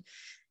maintained.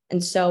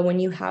 And so when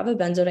you have a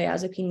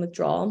benzodiazepine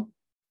withdrawal,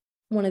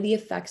 one of the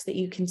effects that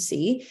you can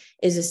see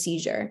is a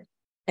seizure.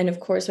 And of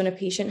course, when a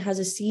patient has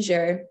a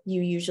seizure,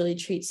 you usually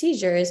treat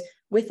seizures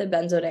with a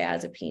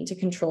benzodiazepine to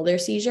control their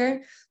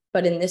seizure.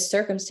 But in this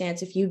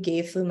circumstance, if you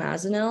gave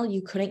flumazenil,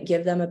 you couldn't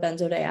give them a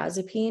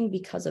benzodiazepine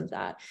because of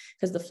that,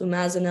 because the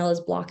flumazenil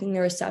is blocking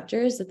the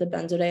receptors that the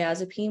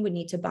benzodiazepine would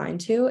need to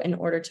bind to in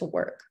order to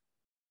work.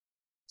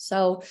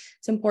 So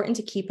it's important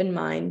to keep in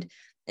mind.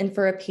 And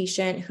for a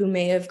patient who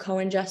may have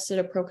co-ingested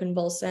a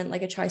proconvulsant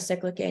like a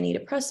tricyclic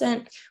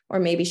antidepressant, or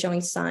maybe showing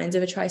signs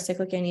of a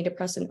tricyclic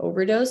antidepressant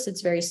overdose,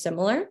 it's very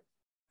similar.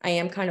 I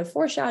am kind of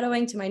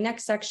foreshadowing to my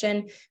next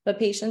section, but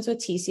patients with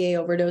TCA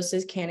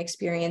overdoses can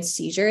experience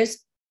seizures.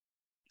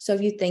 So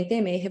if you think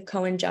they may have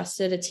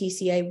co-ingested a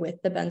TCA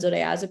with the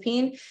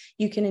benzodiazepine,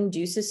 you can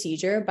induce a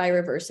seizure by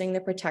reversing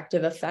the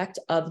protective effect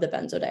of the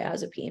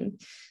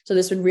benzodiazepine. So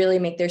this would really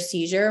make their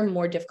seizure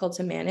more difficult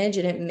to manage,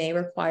 and it may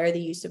require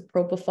the use of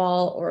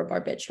propofol or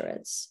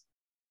barbiturates.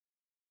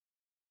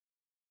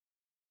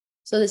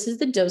 So this is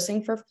the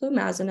dosing for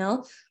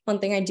flumazenil. One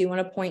thing I do want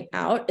to point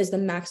out is the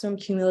maximum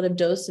cumulative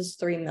dose is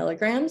 3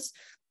 milligrams.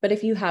 But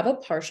if you have a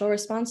partial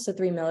response to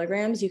 3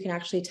 milligrams, you can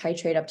actually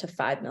titrate up to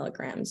 5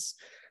 milligrams.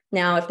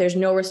 Now, if there's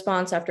no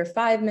response after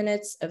 5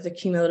 minutes of the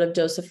cumulative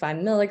dose of 5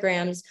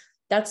 milligrams,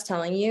 that's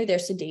telling you their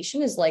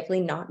sedation is likely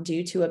not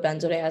due to a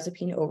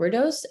benzodiazepine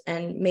overdose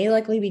and may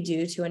likely be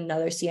due to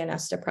another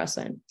CNS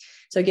depressant.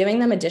 So giving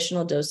them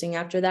additional dosing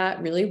after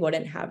that really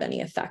wouldn't have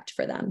any effect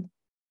for them.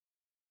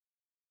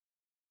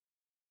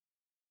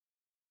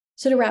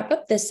 So to wrap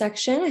up this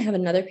section, I have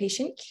another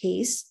patient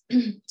case.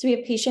 So we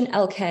have patient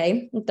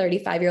LK, a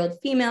 35-year-old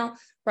female,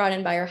 brought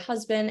in by her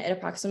husband at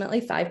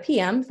approximately 5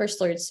 p.m. for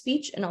slurred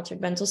speech and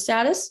altered mental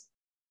status.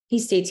 He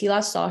states he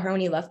last saw her when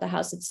he left the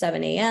house at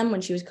 7 a.m.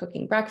 when she was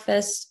cooking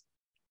breakfast.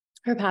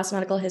 Her past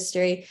medical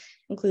history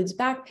includes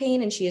back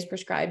pain, and she is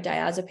prescribed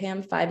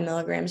diazepam 5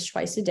 milligrams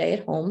twice a day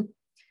at home.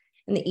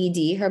 In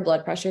the ED, her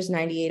blood pressure is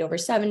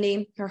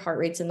 98/70, her heart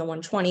rate's in the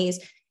 120s,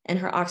 and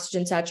her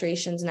oxygen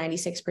saturation is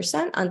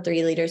 96% on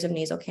 3 liters of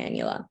nasal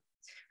cannula.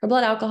 Her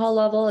blood alcohol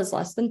level is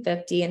less than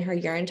 50, and her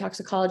urine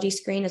toxicology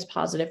screen is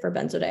positive for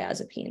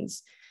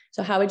benzodiazepines.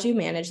 So how would you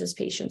manage this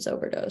patient's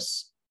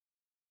overdose?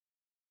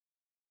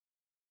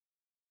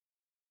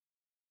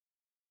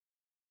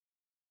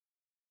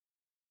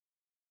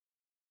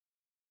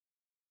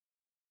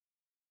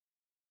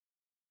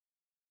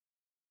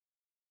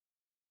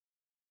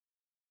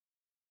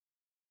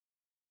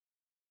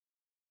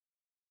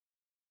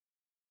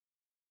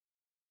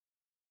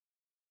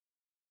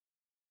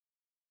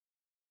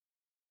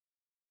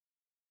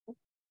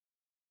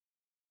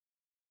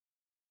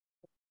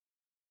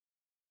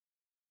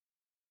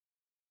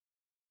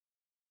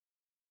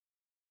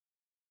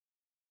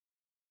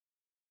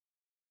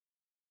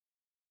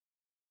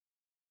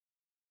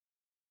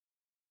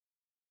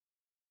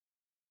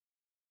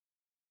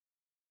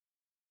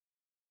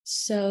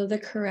 So the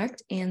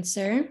correct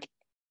answer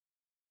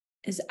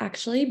is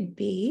actually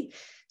B.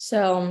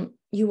 So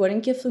you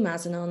wouldn't give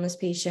flumazenil in this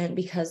patient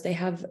because they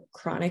have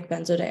chronic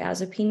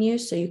benzodiazepine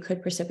use, so you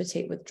could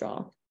precipitate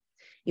withdrawal.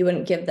 You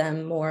wouldn't give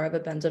them more of a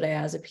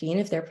benzodiazepine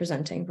if they're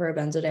presenting for a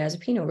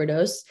benzodiazepine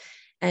overdose.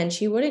 And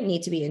she wouldn't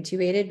need to be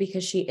intubated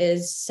because she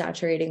is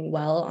saturating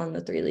well on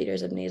the 3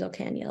 liters of nasal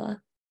cannula.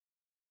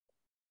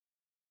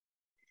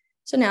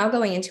 So now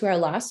going into our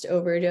last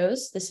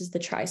overdose, this is the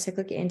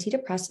tricyclic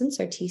antidepressants,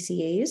 or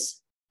TCAs.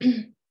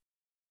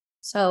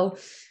 So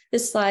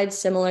this slide's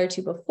similar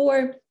to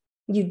before.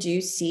 You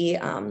do see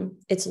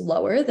it's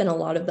lower than a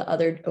lot of the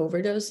other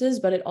overdoses,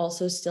 but it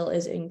also still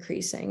is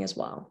increasing as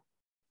well.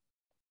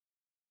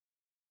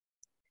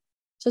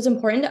 So it's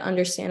important to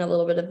understand a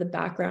little bit of the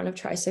background of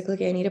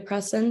tricyclic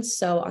antidepressants.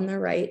 So on the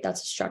right,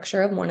 that's a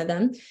structure of one of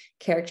them.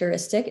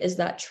 Characteristic is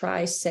that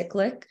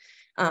tricyclic,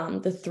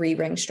 the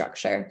 3-ring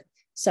structure.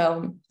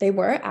 So they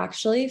were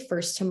actually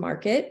first to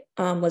market,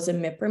 was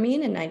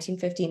imipramine in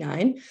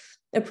 1959,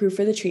 approved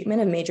for the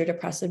treatment of major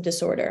depressive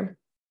disorder.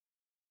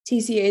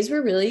 TCAs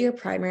were really your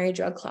primary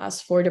drug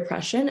class for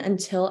depression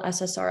until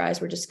SSRIs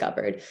were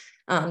discovered.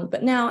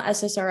 But now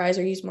SSRIs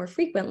are used more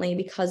frequently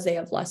because they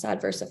have less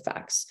adverse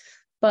effects.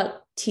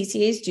 But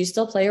TCAs do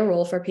still play a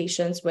role for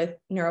patients with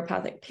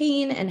neuropathic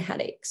pain and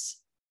headaches.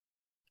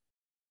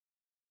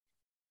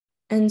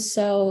 And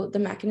so the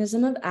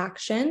mechanism of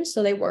action,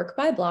 so they work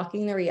by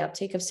blocking the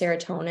reuptake of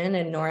serotonin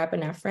and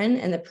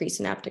norepinephrine in the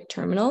presynaptic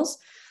terminals.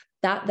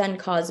 That then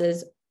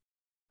causes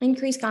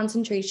increased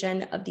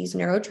concentration of these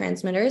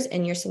neurotransmitters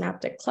in your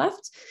synaptic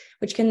cleft,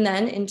 which can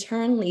then in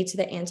turn lead to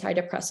the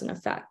antidepressant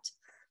effect.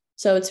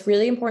 So it's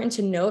really important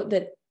to note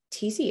that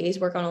TCAs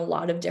work on a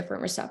lot of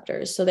different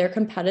receptors. So they're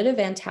competitive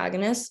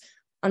antagonists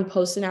on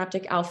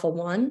postsynaptic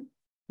alpha-1,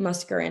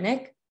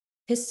 muscarinic,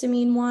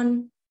 histamine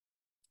 1,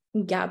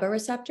 GABA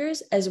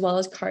receptors, as well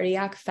as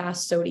cardiac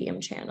fast sodium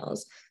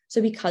channels.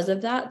 So because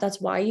of that, that's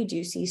why you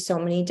do see so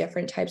many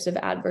different types of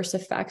adverse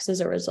effects as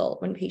a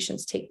result when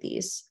patients take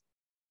these.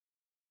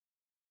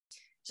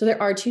 So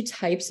there are 2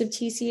 types of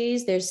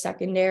TCAs. There's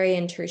secondary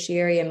and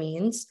tertiary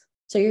amines.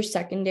 So your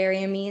secondary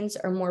amines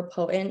are more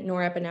potent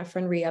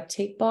norepinephrine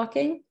reuptake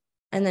blocking.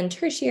 And then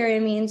tertiary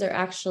amines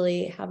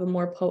actually have a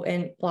more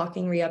potent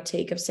blocking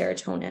reuptake of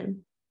serotonin.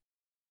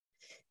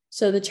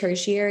 So the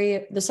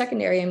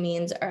secondary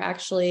amines are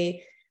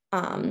actually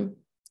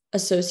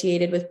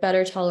associated with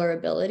better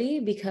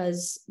tolerability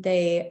because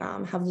they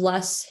have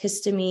less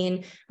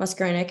histamine,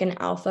 muscarinic, and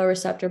alpha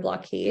receptor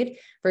blockade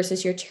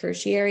versus your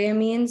tertiary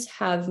amines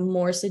have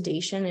more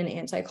sedation and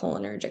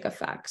anticholinergic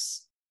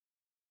effects.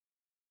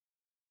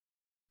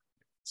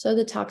 So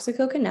the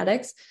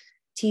toxicokinetics,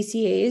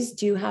 TCAs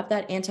do have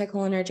that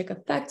anticholinergic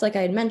effect, like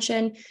I had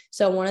mentioned.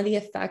 So one of the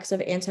effects of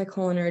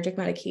anticholinergic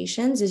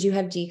medications is you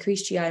have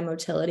decreased GI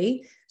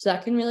motility. So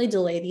that can really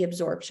delay the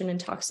absorption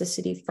and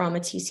toxicity from a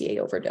TCA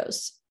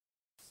overdose.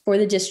 For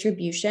the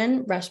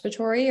distribution,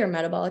 respiratory or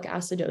metabolic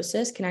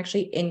acidosis can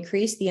actually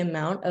increase the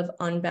amount of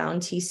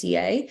unbound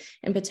TCA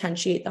and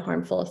potentiate the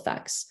harmful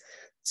effects.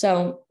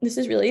 So this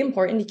is really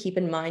important to keep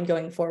in mind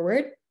going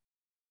forward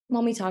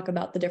when we talk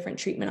about the different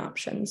treatment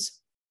options.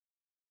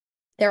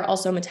 They're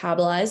also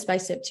metabolized by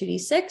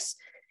CYP2D6,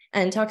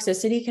 and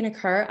toxicity can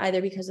occur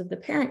either because of the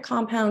parent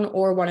compound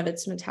or one of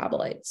its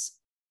metabolites.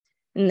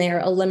 And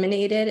they're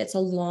eliminated. It's a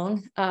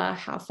long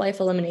half-life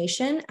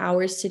elimination,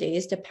 hours to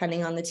days,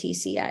 depending on the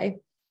TCA.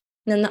 And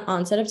then the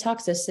onset of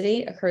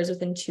toxicity occurs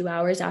within 2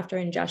 hours after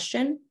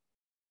ingestion.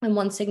 And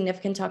once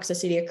significant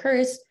toxicity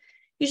occurs,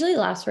 usually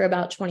lasts for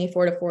about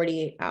 24 to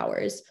 48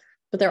 hours.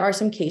 But there are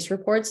some case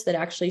reports that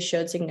actually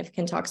showed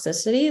significant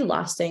toxicity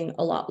lasting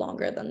a lot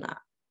longer than that.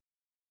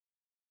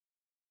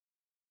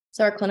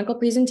 So our clinical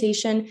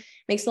presentation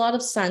makes a lot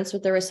of sense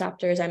with the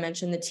receptors I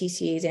mentioned the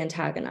TCAs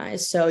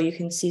antagonize. So you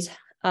can see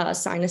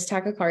sinus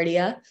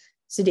tachycardia,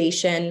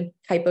 sedation,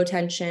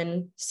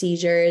 hypotension,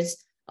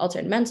 seizures,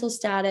 altered mental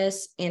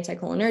status,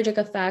 anticholinergic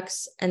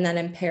effects, and then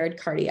impaired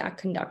cardiac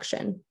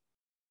conduction.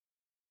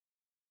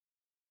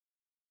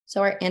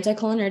 So our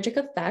anticholinergic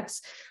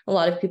effects, a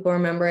lot of people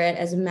remember it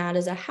as mad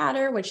as a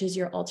hatter, which is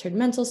your altered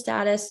mental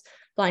status,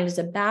 blind as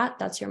a bat,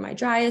 that's your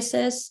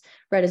mydriasis,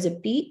 red as a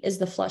beet is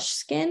the flushed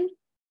skin,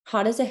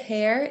 hot as a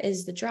hair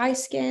is the dry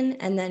skin,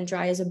 and then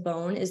dry as a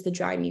bone is the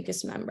dry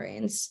mucous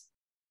membranes.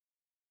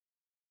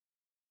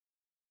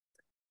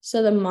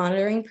 So the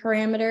monitoring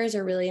parameters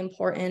are really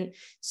important.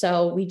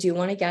 So we do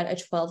want to get a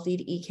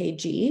 12-lead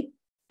EKG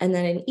and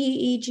then an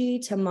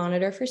EEG to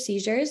monitor for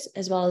seizures,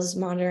 as well as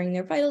monitoring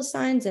their vital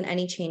signs and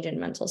any change in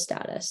mental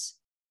status.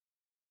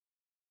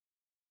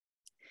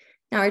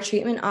 Now, our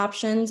treatment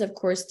options, of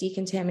course,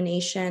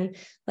 decontamination,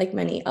 like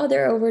many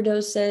other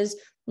overdoses,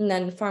 and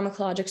then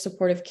pharmacologic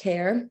supportive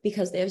care,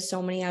 because they have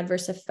so many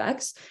adverse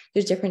effects.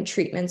 There's different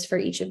treatments for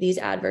each of these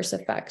adverse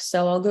effects.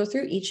 So I'll go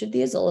through each of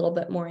these a little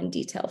bit more in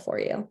detail for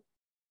you.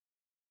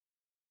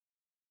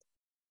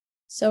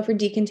 So for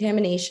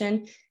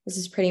decontamination, this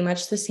is pretty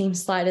much the same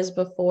slide as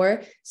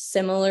before.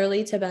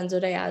 Similarly to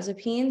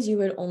benzodiazepines, you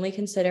would only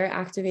consider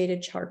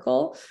activated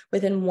charcoal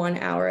within 1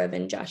 hour of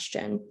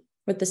ingestion.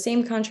 with the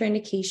same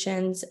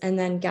contraindications. And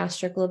then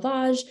gastric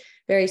lavage,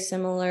 very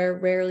similar,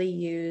 rarely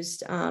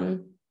used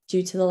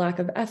due to the lack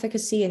of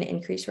efficacy and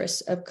increased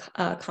risk of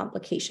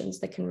complications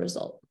that can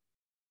result.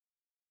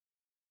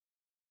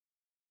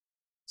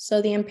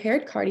 So the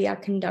impaired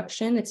cardiac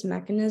conduction, its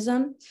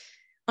mechanism.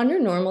 Under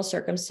normal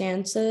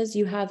circumstances,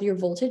 you have your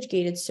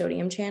voltage-gated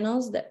sodium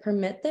channels that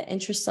permit the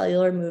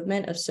intracellular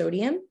movement of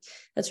sodium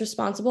that's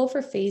responsible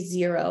for phase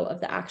 0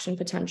 of the action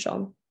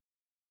potential.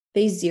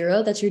 Phase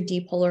 0, that's your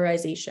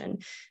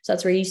depolarization. So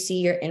that's where you see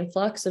your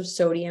influx of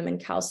sodium and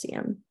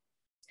calcium.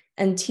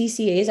 And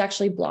TCAs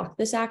actually block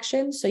this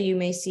action. So you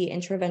may see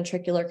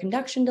intraventricular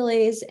conduction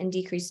delays and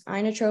decreased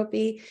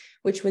inotropy,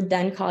 which would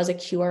then cause a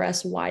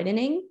QRS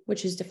widening,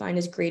 which is defined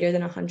as greater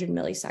than 100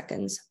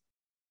 milliseconds.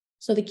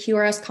 So the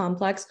QRS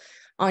complex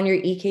on your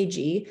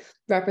EKG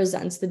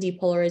represents the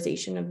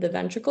depolarization of the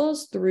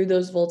ventricles through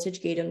those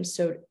voltage-gated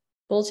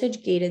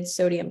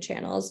sodium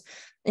channels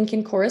and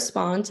can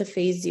correspond to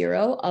phase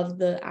 0 of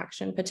the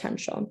action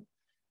potential.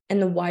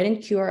 And the widened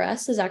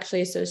QRS is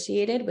actually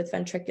associated with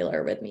ventricular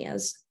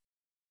arrhythmias.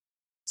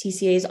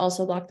 TCAs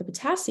also block the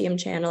potassium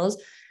channels,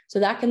 so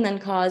that can then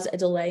cause a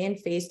delay in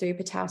phase 3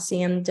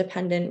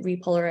 potassium-dependent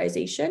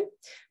repolarization,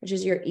 which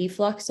is your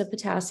efflux of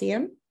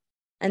potassium.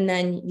 And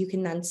then you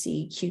can then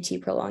see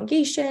QT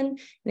prolongation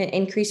and an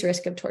increased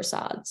risk of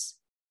torsades.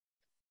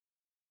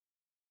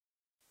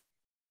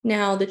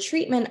 Now, the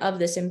treatment of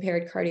this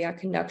impaired cardiac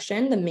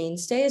conduction, the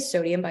mainstay is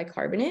sodium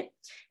bicarbonate,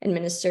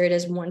 administered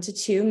as 1 to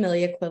 2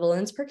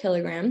 milliequivalents per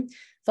kilogram,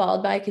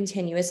 followed by a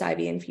continuous IV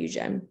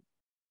infusion.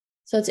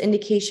 So its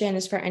indication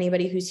is for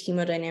anybody who's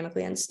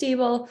hemodynamically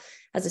unstable,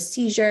 has a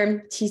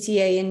seizure,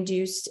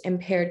 TCA-induced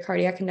impaired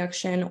cardiac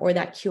conduction, or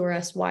that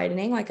QRS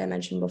widening, like I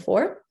mentioned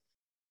before.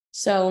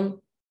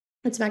 So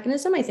its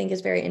mechanism, I think,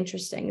 is very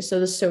interesting. So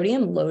the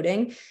sodium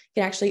loading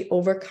can actually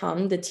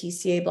overcome the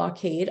TCA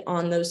blockade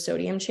on those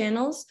sodium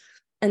channels.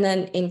 And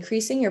then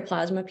increasing your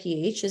plasma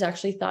pH is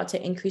actually thought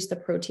to increase the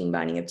protein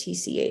binding of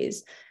TCAs.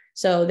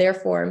 So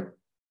therefore,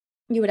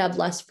 you would have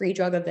less free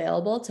drug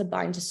available to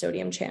bind to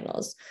sodium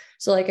channels.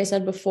 So like I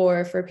said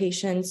before, for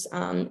patients,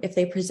 if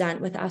they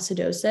present with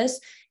acidosis,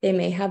 they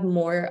may have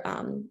more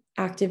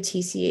active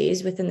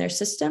TCAs within their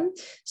system.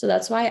 So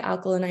that's why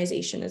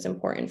alkalinization is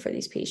important for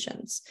these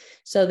patients.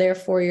 So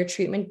therefore, your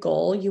treatment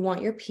goal, you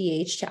want your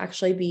pH to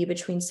actually be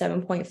between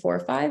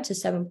 7.45 to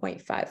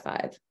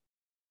 7.55.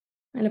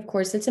 And of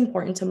course, it's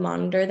important to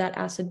monitor that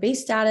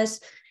acid-base status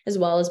as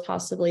well as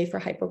possibly for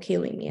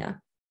hypokalemia.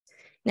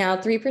 Now,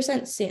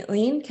 3%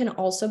 saline can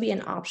also be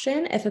an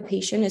option if a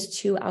patient is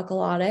too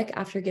alkalotic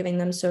after giving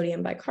them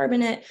sodium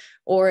bicarbonate,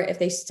 or if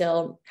they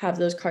still have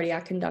those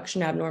cardiac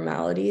conduction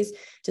abnormalities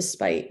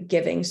despite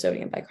giving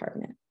sodium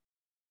bicarbonate.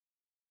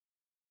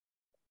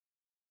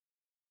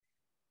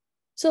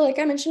 So like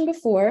I mentioned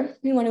before,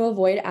 we want to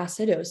avoid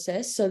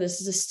acidosis. So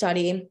this is a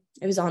study,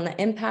 it was on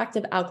the impact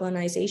of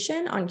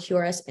alkalinization on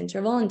QRS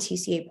interval and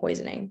TCA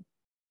poisoning.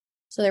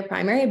 So their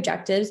primary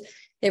objectives,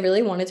 they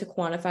really wanted to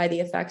quantify the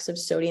effects of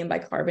sodium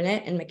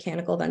bicarbonate and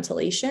mechanical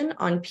ventilation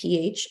on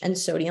pH and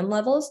sodium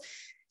levels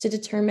to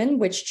determine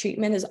which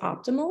treatment is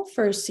optimal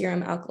for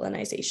serum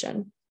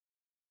alkalinization.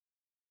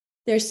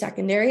 Their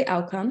secondary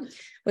outcome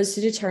was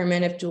to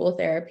determine if dual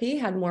therapy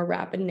had more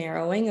rapid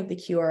narrowing of the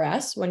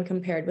QRS when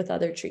compared with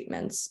other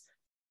treatments.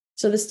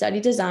 So the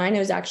study design, it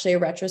was actually a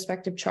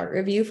retrospective chart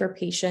review for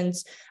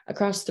patients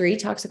across 3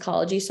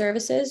 toxicology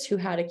services who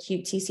had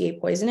acute TCA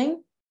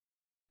poisoning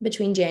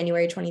between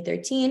January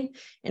 2013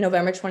 and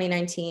November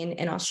 2019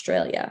 in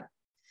Australia.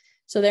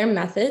 So their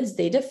methods,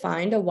 they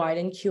defined a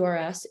widened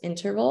QRS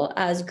interval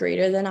as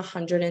greater than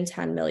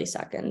 110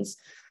 milliseconds.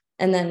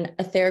 And then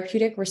a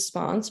therapeutic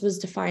response was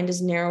defined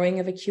as narrowing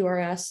of a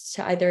QRS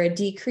to either a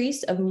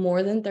decrease of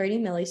more than 30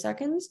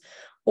 milliseconds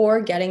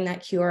or getting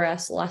that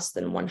QRS less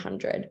than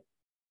 100.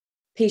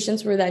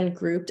 Patients were then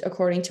grouped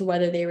according to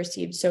whether they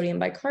received sodium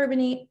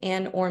bicarbonate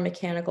and or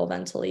mechanical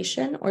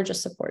ventilation or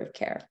just supportive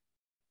care.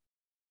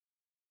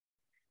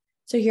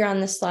 So here on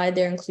this slide,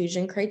 their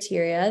inclusion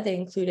criteria, they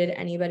included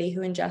anybody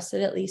who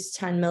ingested at least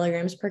 10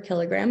 milligrams per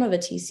kilogram of a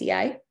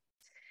TCA.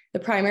 The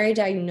primary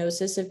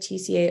diagnosis of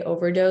TCA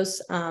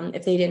overdose,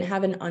 if they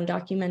had an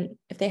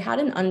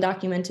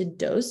undocumented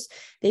dose,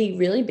 they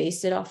really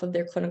based it off of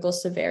their clinical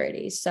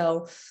severity.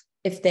 So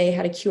if they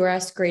had a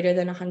QRS greater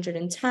than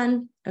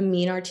 110, a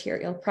mean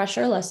arterial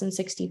pressure less than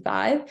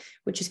 65,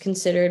 which is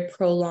considered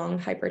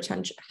prolonged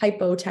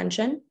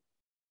hypotension,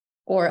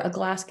 or a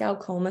Glasgow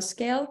Coma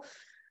Scale,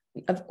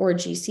 or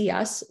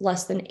GCS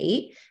less than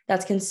 8,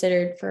 that's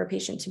considered for a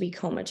patient to be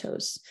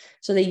comatose.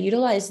 So they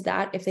utilized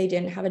that if they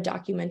didn't have a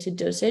documented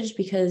dosage,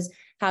 because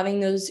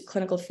having those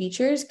clinical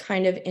features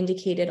kind of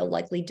indicated a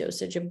likely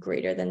dosage of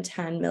greater than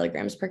 10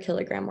 milligrams per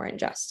kilogram were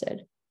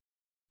ingested.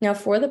 Now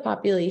for the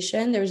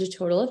population, there was a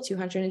total of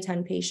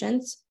 210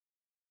 patients.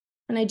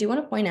 And I do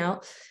want to point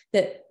out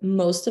that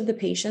most of the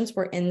patients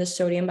were in the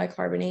sodium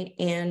bicarbonate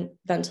and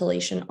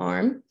ventilation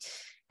arm.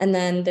 And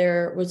then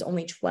there was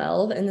only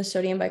 12 in the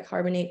sodium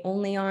bicarbonate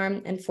only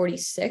arm and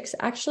 46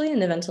 actually in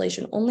the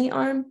ventilation only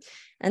arm,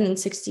 and then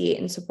 68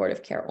 in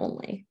supportive care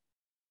only.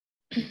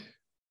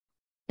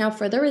 Now,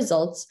 for the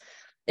results,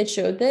 it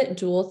showed that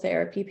dual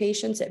therapy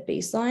patients at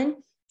baseline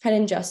had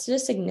ingested a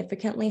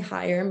significantly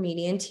higher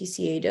median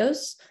TCA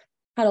dose,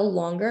 had a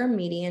longer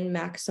median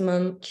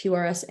maximum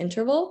QRS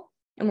interval,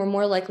 and were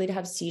more likely to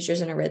have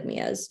seizures and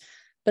arrhythmias.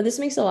 But this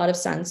makes a lot of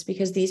sense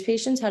because these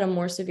patients had a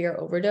more severe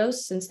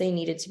overdose since they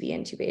needed to be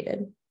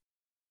intubated.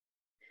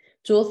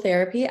 Dual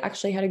therapy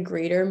actually had a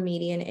greater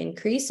median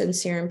increase in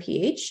serum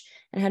pH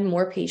and had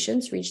more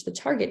patients reach the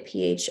target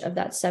pH of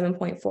that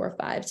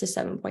 7.45 to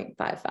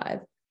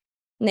 7.55.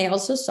 And they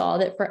also saw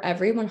that for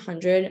every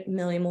 100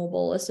 millimole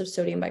bolus of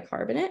sodium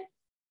bicarbonate,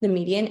 the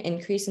median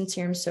increase in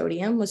serum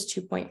sodium was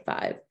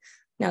 2.5.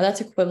 Now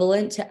that's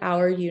equivalent to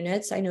our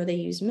units. I know they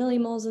use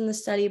millimoles in the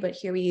study, but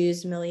here we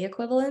use milli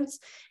equivalents.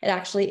 It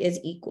actually is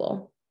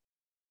equal.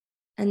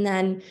 And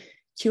then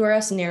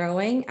QRS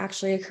narrowing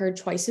actually occurred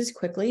twice as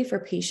quickly for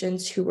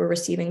patients who were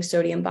receiving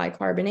sodium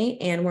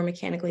bicarbonate and were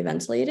mechanically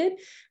ventilated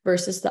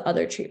versus the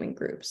other treatment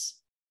groups.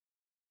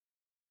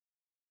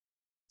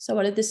 So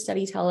what did this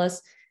study tell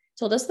us?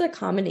 Told us that a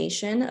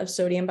combination of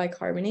sodium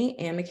bicarbonate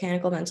and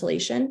mechanical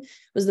ventilation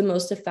was the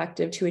most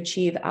effective to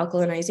achieve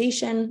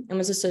alkalinization and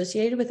was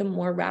associated with a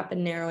more rapid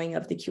narrowing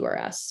of the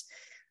QRS.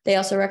 They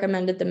also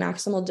recommended the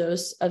maximal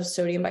dose of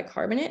sodium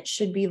bicarbonate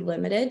should be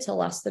limited to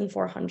less than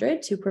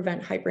 400 to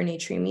prevent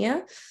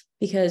hypernatremia,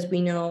 because we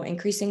know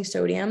increasing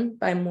sodium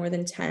by more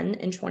than 10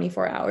 in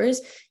 24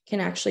 hours can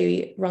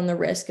actually run the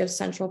risk of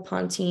central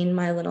pontine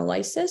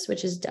myelinolysis,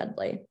 which is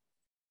deadly.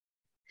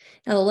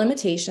 Now, the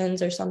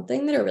limitations are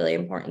something that are really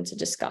important to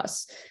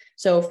discuss.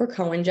 So for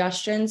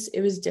co-ingestions,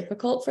 it was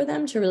difficult for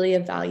them to really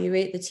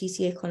evaluate the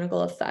TCA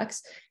clinical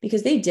effects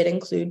because they did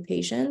include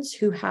patients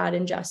who had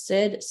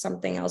ingested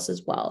something else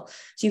as well.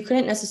 So you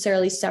couldn't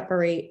necessarily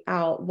separate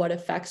out what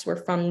effects were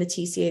from the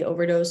TCA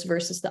overdose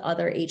versus the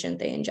other agent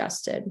they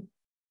ingested.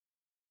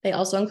 They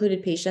also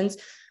included patients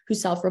who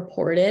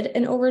self-reported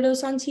an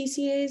overdose on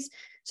TCAs.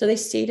 So they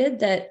stated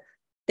that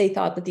they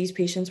thought that these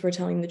patients were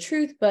telling the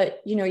truth,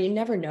 but you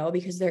never know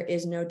because there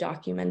is no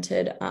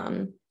documented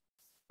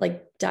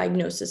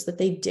diagnosis that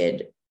they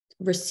did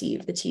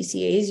receive the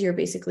TCAs. You're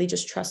basically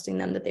just trusting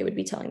them that they would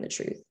be telling the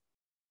truth.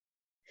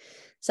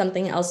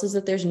 Something else is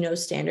that there's no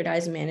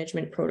standardized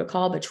management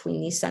protocol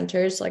between these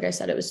centers. Like I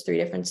said, it was 3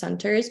 different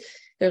centers.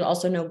 There's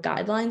also no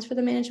guidelines for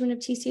the management of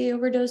TCA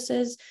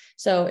overdoses.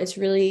 So it's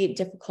really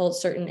difficult.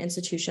 Certain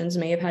institutions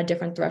may have had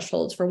different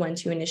thresholds for when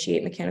to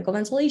initiate mechanical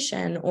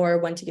ventilation or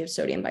when to give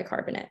sodium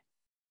bicarbonate.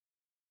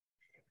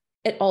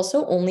 It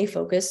also only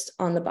focused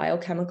on the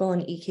biochemical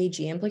and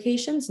EKG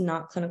implications,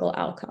 not clinical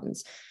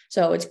outcomes.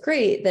 So it's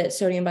great that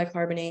sodium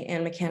bicarbonate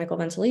and mechanical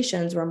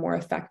ventilations were more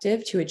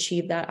effective to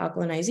achieve that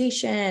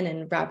alkalinization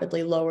and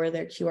rapidly lower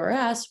their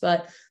QRS,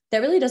 but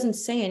that really doesn't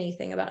say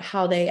anything about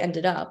how they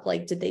ended up.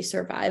 Like, did they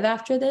survive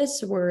after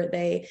this? Were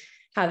they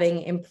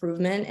having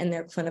improvement in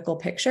their clinical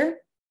picture?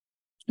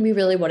 We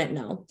really wouldn't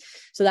know.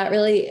 So that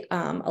really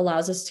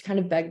allows us to kind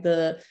of beg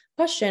the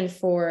question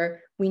for,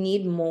 we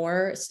need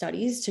more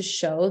studies to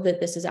show that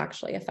this is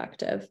actually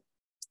effective.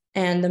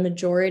 And the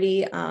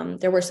majority,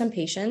 there were some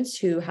patients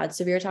who had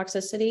severe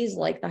toxicities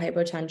like the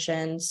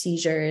hypotension,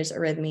 seizures,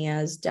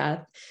 arrhythmias,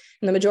 death.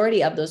 And the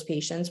majority of those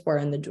patients were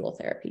in the dual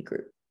therapy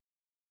group.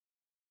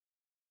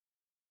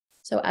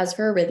 So as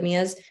for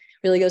arrhythmias,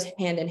 really goes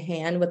hand in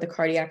hand with the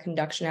cardiac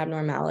conduction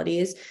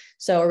abnormalities.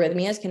 So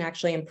arrhythmias can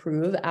actually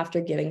improve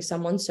after giving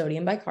someone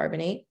sodium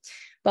bicarbonate,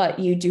 but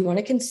you do want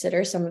to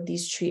consider some of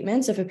these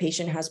treatments if a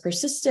patient has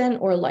persistent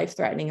or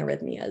life-threatening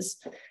arrhythmias.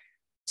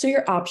 So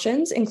your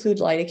options include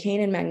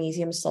lidocaine and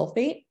magnesium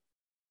sulfate.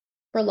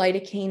 For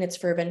lidocaine, it's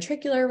for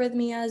ventricular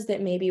arrhythmias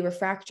that may be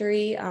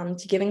refractory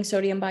to giving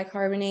sodium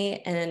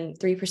bicarbonate and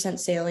 3%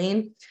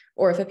 saline,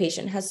 or if a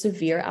patient has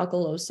severe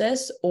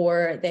alkalosis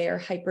or they are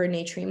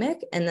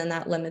hypernatremic, and then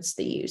that limits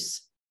the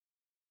use.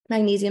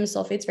 Magnesium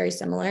sulfate is very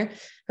similar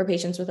for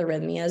patients with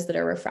arrhythmias that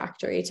are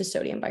refractory to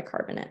sodium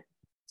bicarbonate.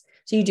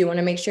 So you do want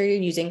to make sure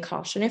you're using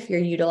caution if you're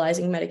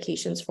utilizing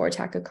medications for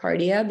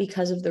tachycardia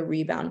because of the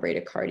rebound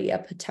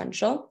bradycardia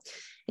potential.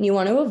 And you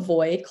want to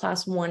avoid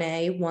class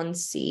 1A,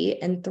 1C,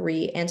 and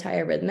 3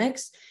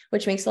 antiarrhythmics,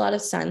 which makes a lot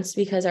of sense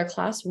because our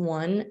class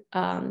 1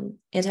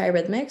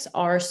 antiarrhythmics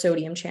are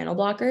sodium channel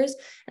blockers,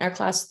 and our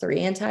class 3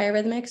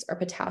 antiarrhythmics are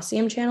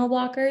potassium channel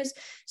blockers.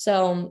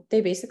 So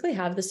they basically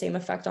have the same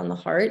effect on the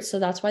heart. So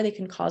that's why they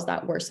can cause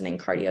that worsening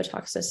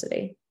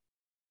cardiotoxicity.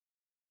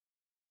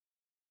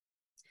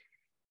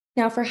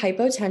 Now for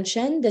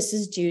hypotension, this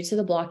is due to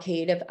the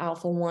blockade of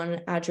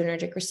alpha-1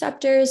 adrenergic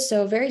receptors.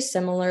 So very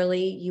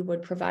similarly, you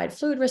would provide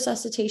fluid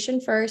resuscitation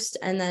first,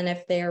 and then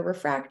if they are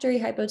refractory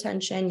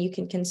hypotension, you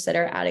can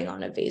consider adding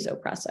on a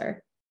vasopressor.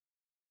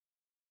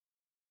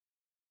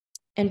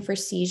 And for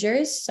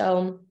seizures,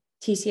 so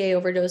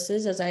TCA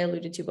overdoses, as I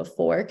alluded to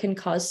before, can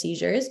cause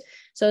seizures.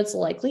 So it's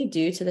likely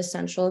due to the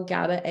central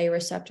GABA A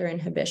receptor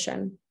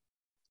inhibition.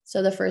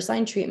 So the first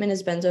line treatment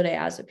is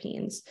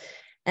benzodiazepines.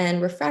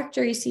 And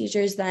refractory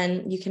seizures,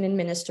 then you can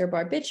administer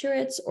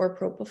barbiturates or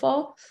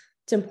propofol.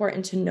 It's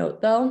important to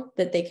note, though,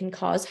 that they can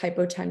cause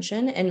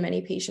hypotension, and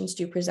many patients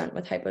do present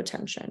with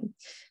hypotension.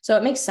 So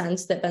it makes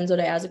sense that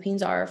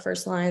benzodiazepines are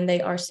first line.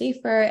 They are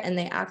safer, and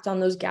they act on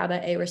those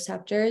GABA A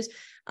receptors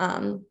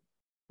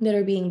that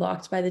are being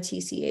blocked by the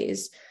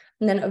TCAs.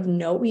 And then of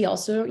note, we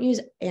also don't use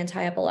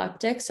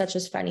anti-epileptics such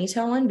as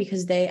phenytoin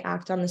because they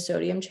act on the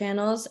sodium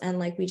channels. And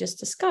like we just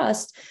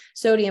discussed,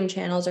 sodium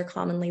channels are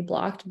commonly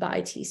blocked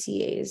by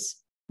TCAs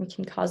and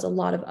can cause a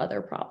lot of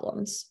other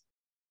problems.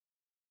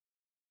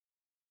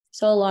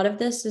 So a lot of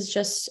this is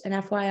just an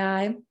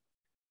FYI,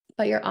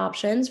 but your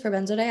options for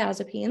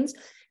benzodiazepines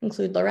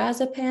include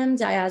lorazepam,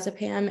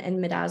 diazepam,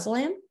 and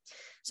midazolam.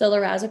 So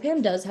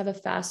lorazepam does have a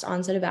fast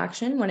onset of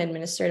action when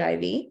administered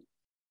IV.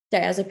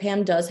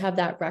 Diazepam does have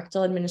that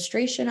rectal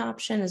administration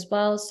option as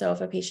well. So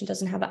if a patient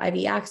doesn't have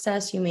IV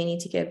access, you may need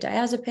to give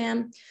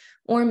diazepam,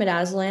 or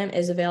midazolam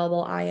is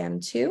available IM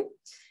too,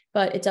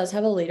 but it does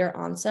have a later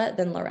onset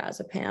than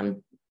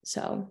lorazepam.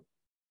 So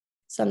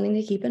something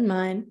to keep in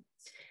mind.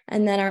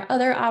 And then our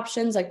other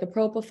options like the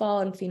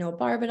propofol and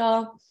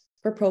phenobarbital.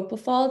 For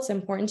propofol, it's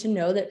important to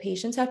know that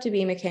patients have to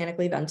be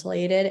mechanically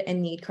ventilated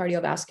and need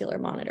cardiovascular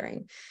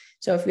monitoring.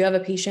 So if you have a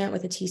patient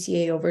with a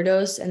TCA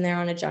overdose and they're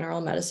on a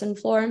general medicine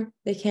floor,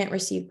 they can't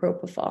receive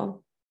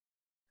propofol.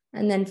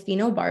 And then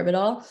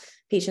phenobarbital,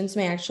 patients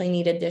may actually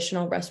need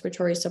additional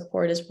respiratory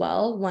support as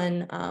well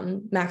when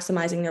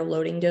maximizing their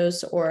loading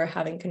dose or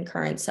having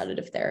concurrent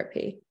sedative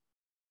therapy.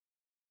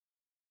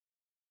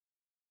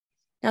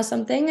 Now,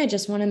 something I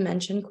just want to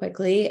mention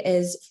quickly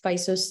is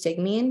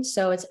physostigmine.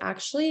 So it's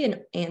actually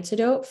an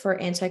antidote for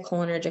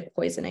anticholinergic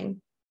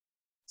poisoning.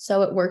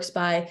 So it works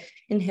by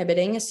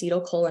inhibiting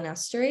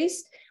acetylcholinesterase,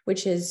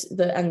 which is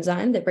the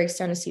enzyme that breaks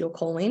down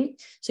acetylcholine.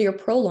 So you're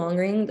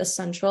prolonging the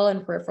central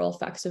and peripheral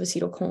effects of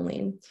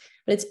acetylcholine.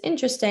 But it's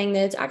interesting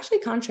that it's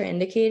actually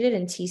contraindicated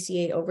in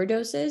TCA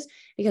overdoses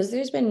because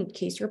there's been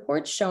case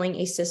reports showing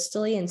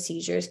asystole and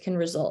seizures can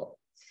result.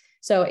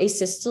 So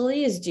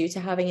asystole is due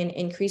to having an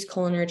increased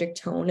cholinergic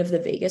tone of the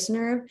vagus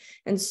nerve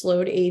and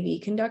slowed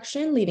AV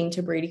conduction, leading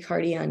to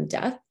bradycardia and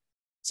death.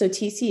 So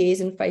TCAs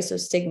and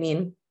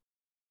physostigmine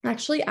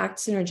actually act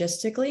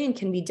synergistically and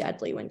can be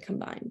deadly when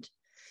combined.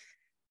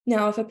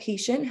 Now, if a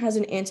patient has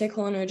an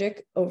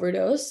anticholinergic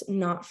overdose,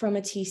 not from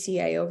a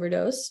TCA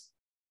overdose,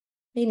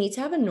 they need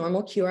to have a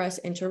normal QRS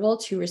interval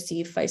to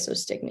receive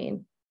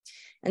physostigmine.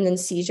 And then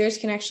seizures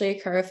can actually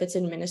occur if it's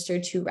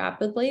administered too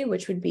rapidly,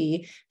 which would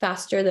be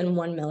faster than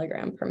 1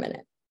 milligram per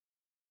minute.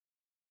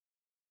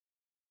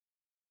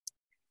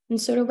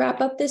 And so to wrap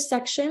up this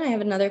section, I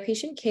have another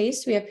patient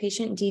case. We have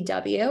patient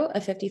DW, a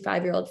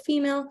 55-year-old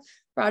female,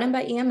 brought in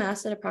by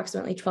EMS at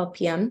approximately 12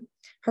 p.m.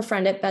 Her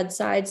friend at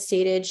bedside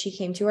stated she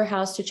came to her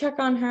house to check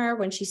on her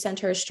when she sent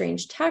her a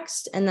strange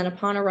text. And then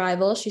upon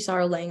arrival, she saw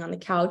her laying on the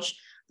couch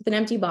with an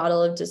empty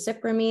bottle of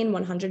desipramine,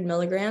 100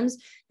 milligrams,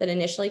 that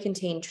initially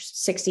contained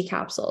 60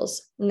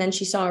 capsules. And then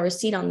she saw a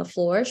receipt on the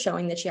floor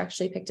showing that she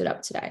actually picked it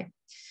up today.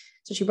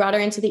 So she brought her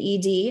into the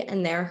ED,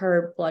 and there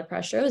her blood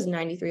pressure was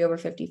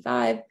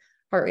 93/55,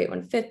 heart rate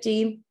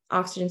 150,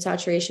 oxygen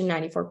saturation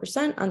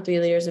 94% on 3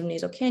 liters of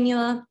nasal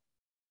cannula.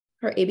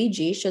 Her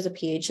ABG shows a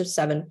pH of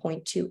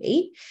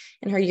 7.28,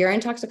 and her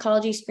urine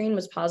toxicology screen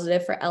was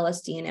positive for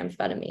LSD and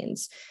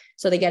amphetamines.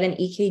 So they get an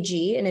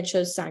EKG, and it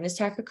shows sinus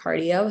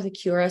tachycardia with a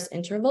QRS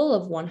interval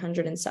of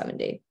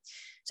 170.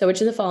 So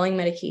which of the following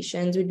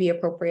medications would be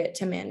appropriate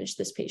to manage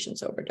this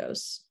patient's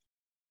overdose?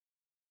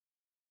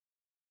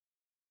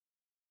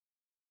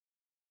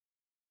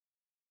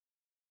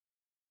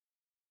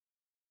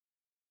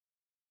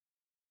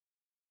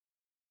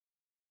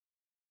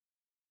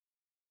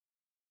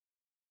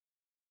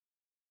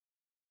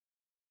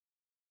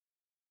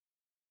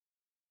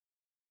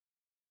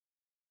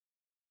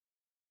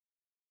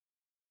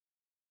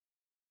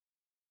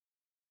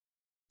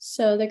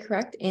 So the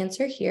correct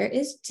answer here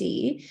is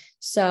D.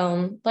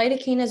 So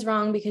lidocaine is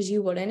wrong because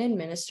you wouldn't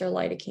administer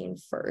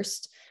lidocaine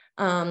first.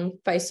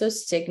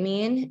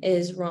 Physostigmine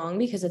is wrong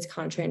because it's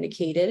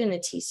contraindicated in a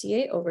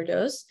TCA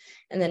overdose.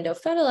 And then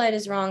dofetilide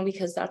is wrong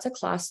because that's a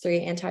class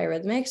 3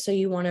 antiarrhythmic. So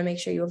you want to make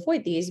sure you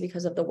avoid these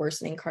because of the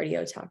worsening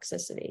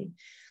cardiotoxicity.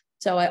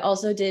 So I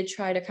also did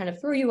try to kind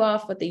of throw you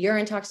off with the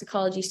urine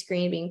toxicology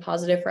screen being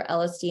positive for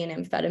LSD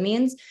and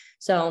amphetamines.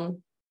 So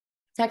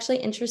it's actually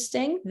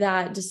interesting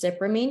that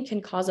desipramine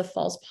can cause a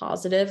false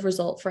positive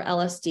result for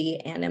LSD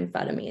and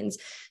amphetamines.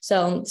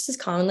 So this is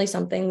commonly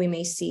something we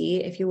may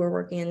see if you were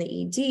working in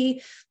the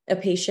ED. A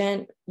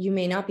patient, you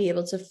may not be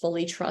able to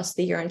fully trust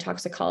the urine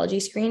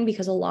toxicology screen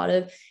because a lot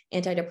of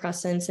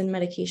antidepressants and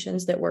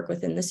medications that work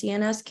within the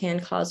CNS can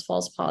cause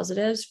false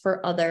positives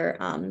for other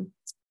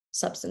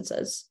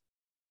substances.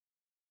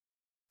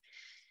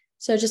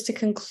 So just to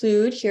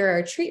conclude, here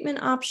are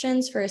treatment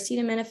options for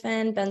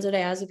acetaminophen,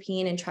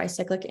 benzodiazepine, and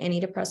tricyclic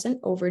antidepressant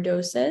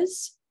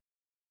overdoses.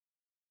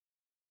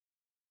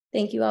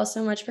 Thank you all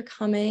so much for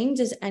coming.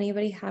 Does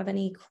anybody have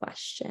any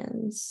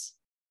questions?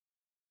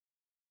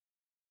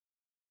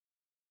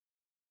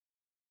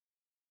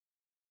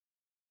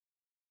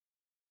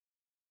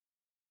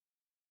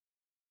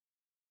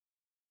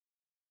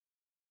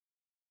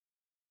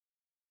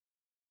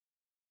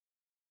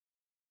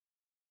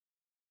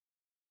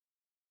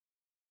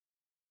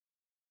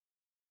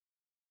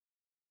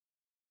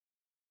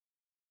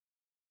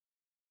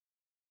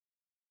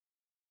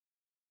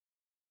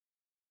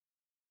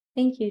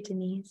 Thank you,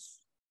 Denise.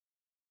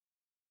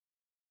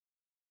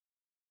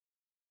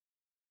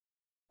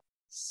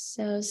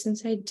 So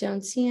since I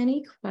don't see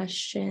any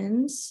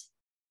questions,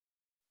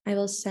 I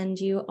will send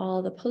you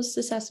all the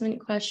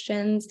post-assessment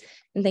questions.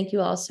 And thank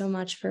you all so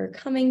much for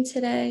coming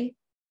today.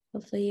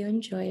 Hopefully you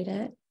enjoyed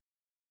it.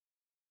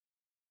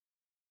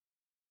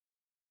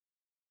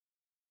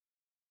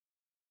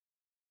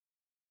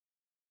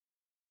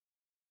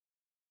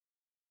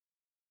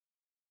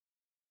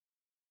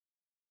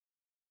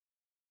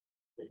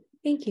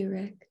 Thank you,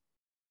 Rick.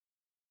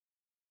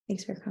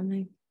 Thanks for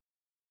coming.